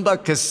Chumba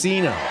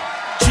Casino.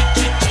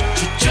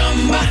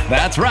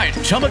 That's right.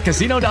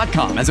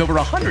 ChumbaCasino.com has over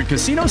 100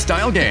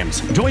 casino-style games.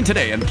 Join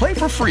today and play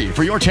for free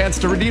for your chance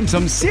to redeem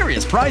some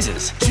serious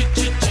prizes.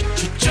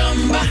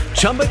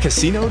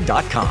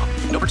 ChumbaCasino.com.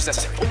 No purchase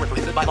necessary. Void where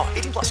prohibited by law.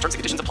 18+. Terms and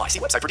conditions apply. See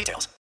website for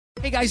details.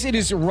 Hey guys, it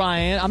is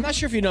Ryan. I'm not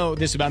sure if you know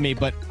this about me,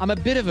 but I'm a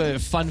bit of a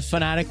fun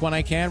fanatic when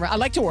I can. I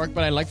like to work,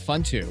 but I like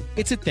fun too.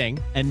 It's a thing.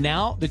 And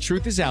now the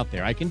truth is out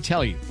there. I can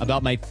tell you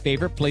about my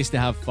favorite place to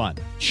have fun.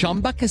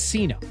 Chumba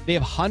Casino. They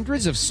have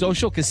hundreds of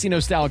social casino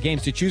style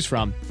games to choose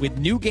from with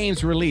new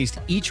games released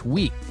each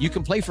week. You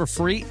can play for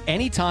free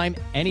anytime,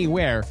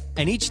 anywhere.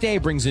 And each day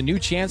brings a new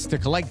chance to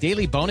collect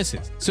daily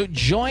bonuses. So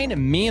join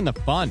me in the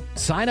fun.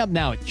 Sign up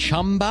now at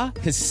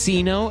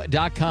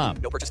ChumbaCasino.com.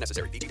 No purchase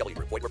necessary. VGW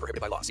Group. Void where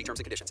prohibited by law. See terms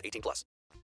and conditions. 18+.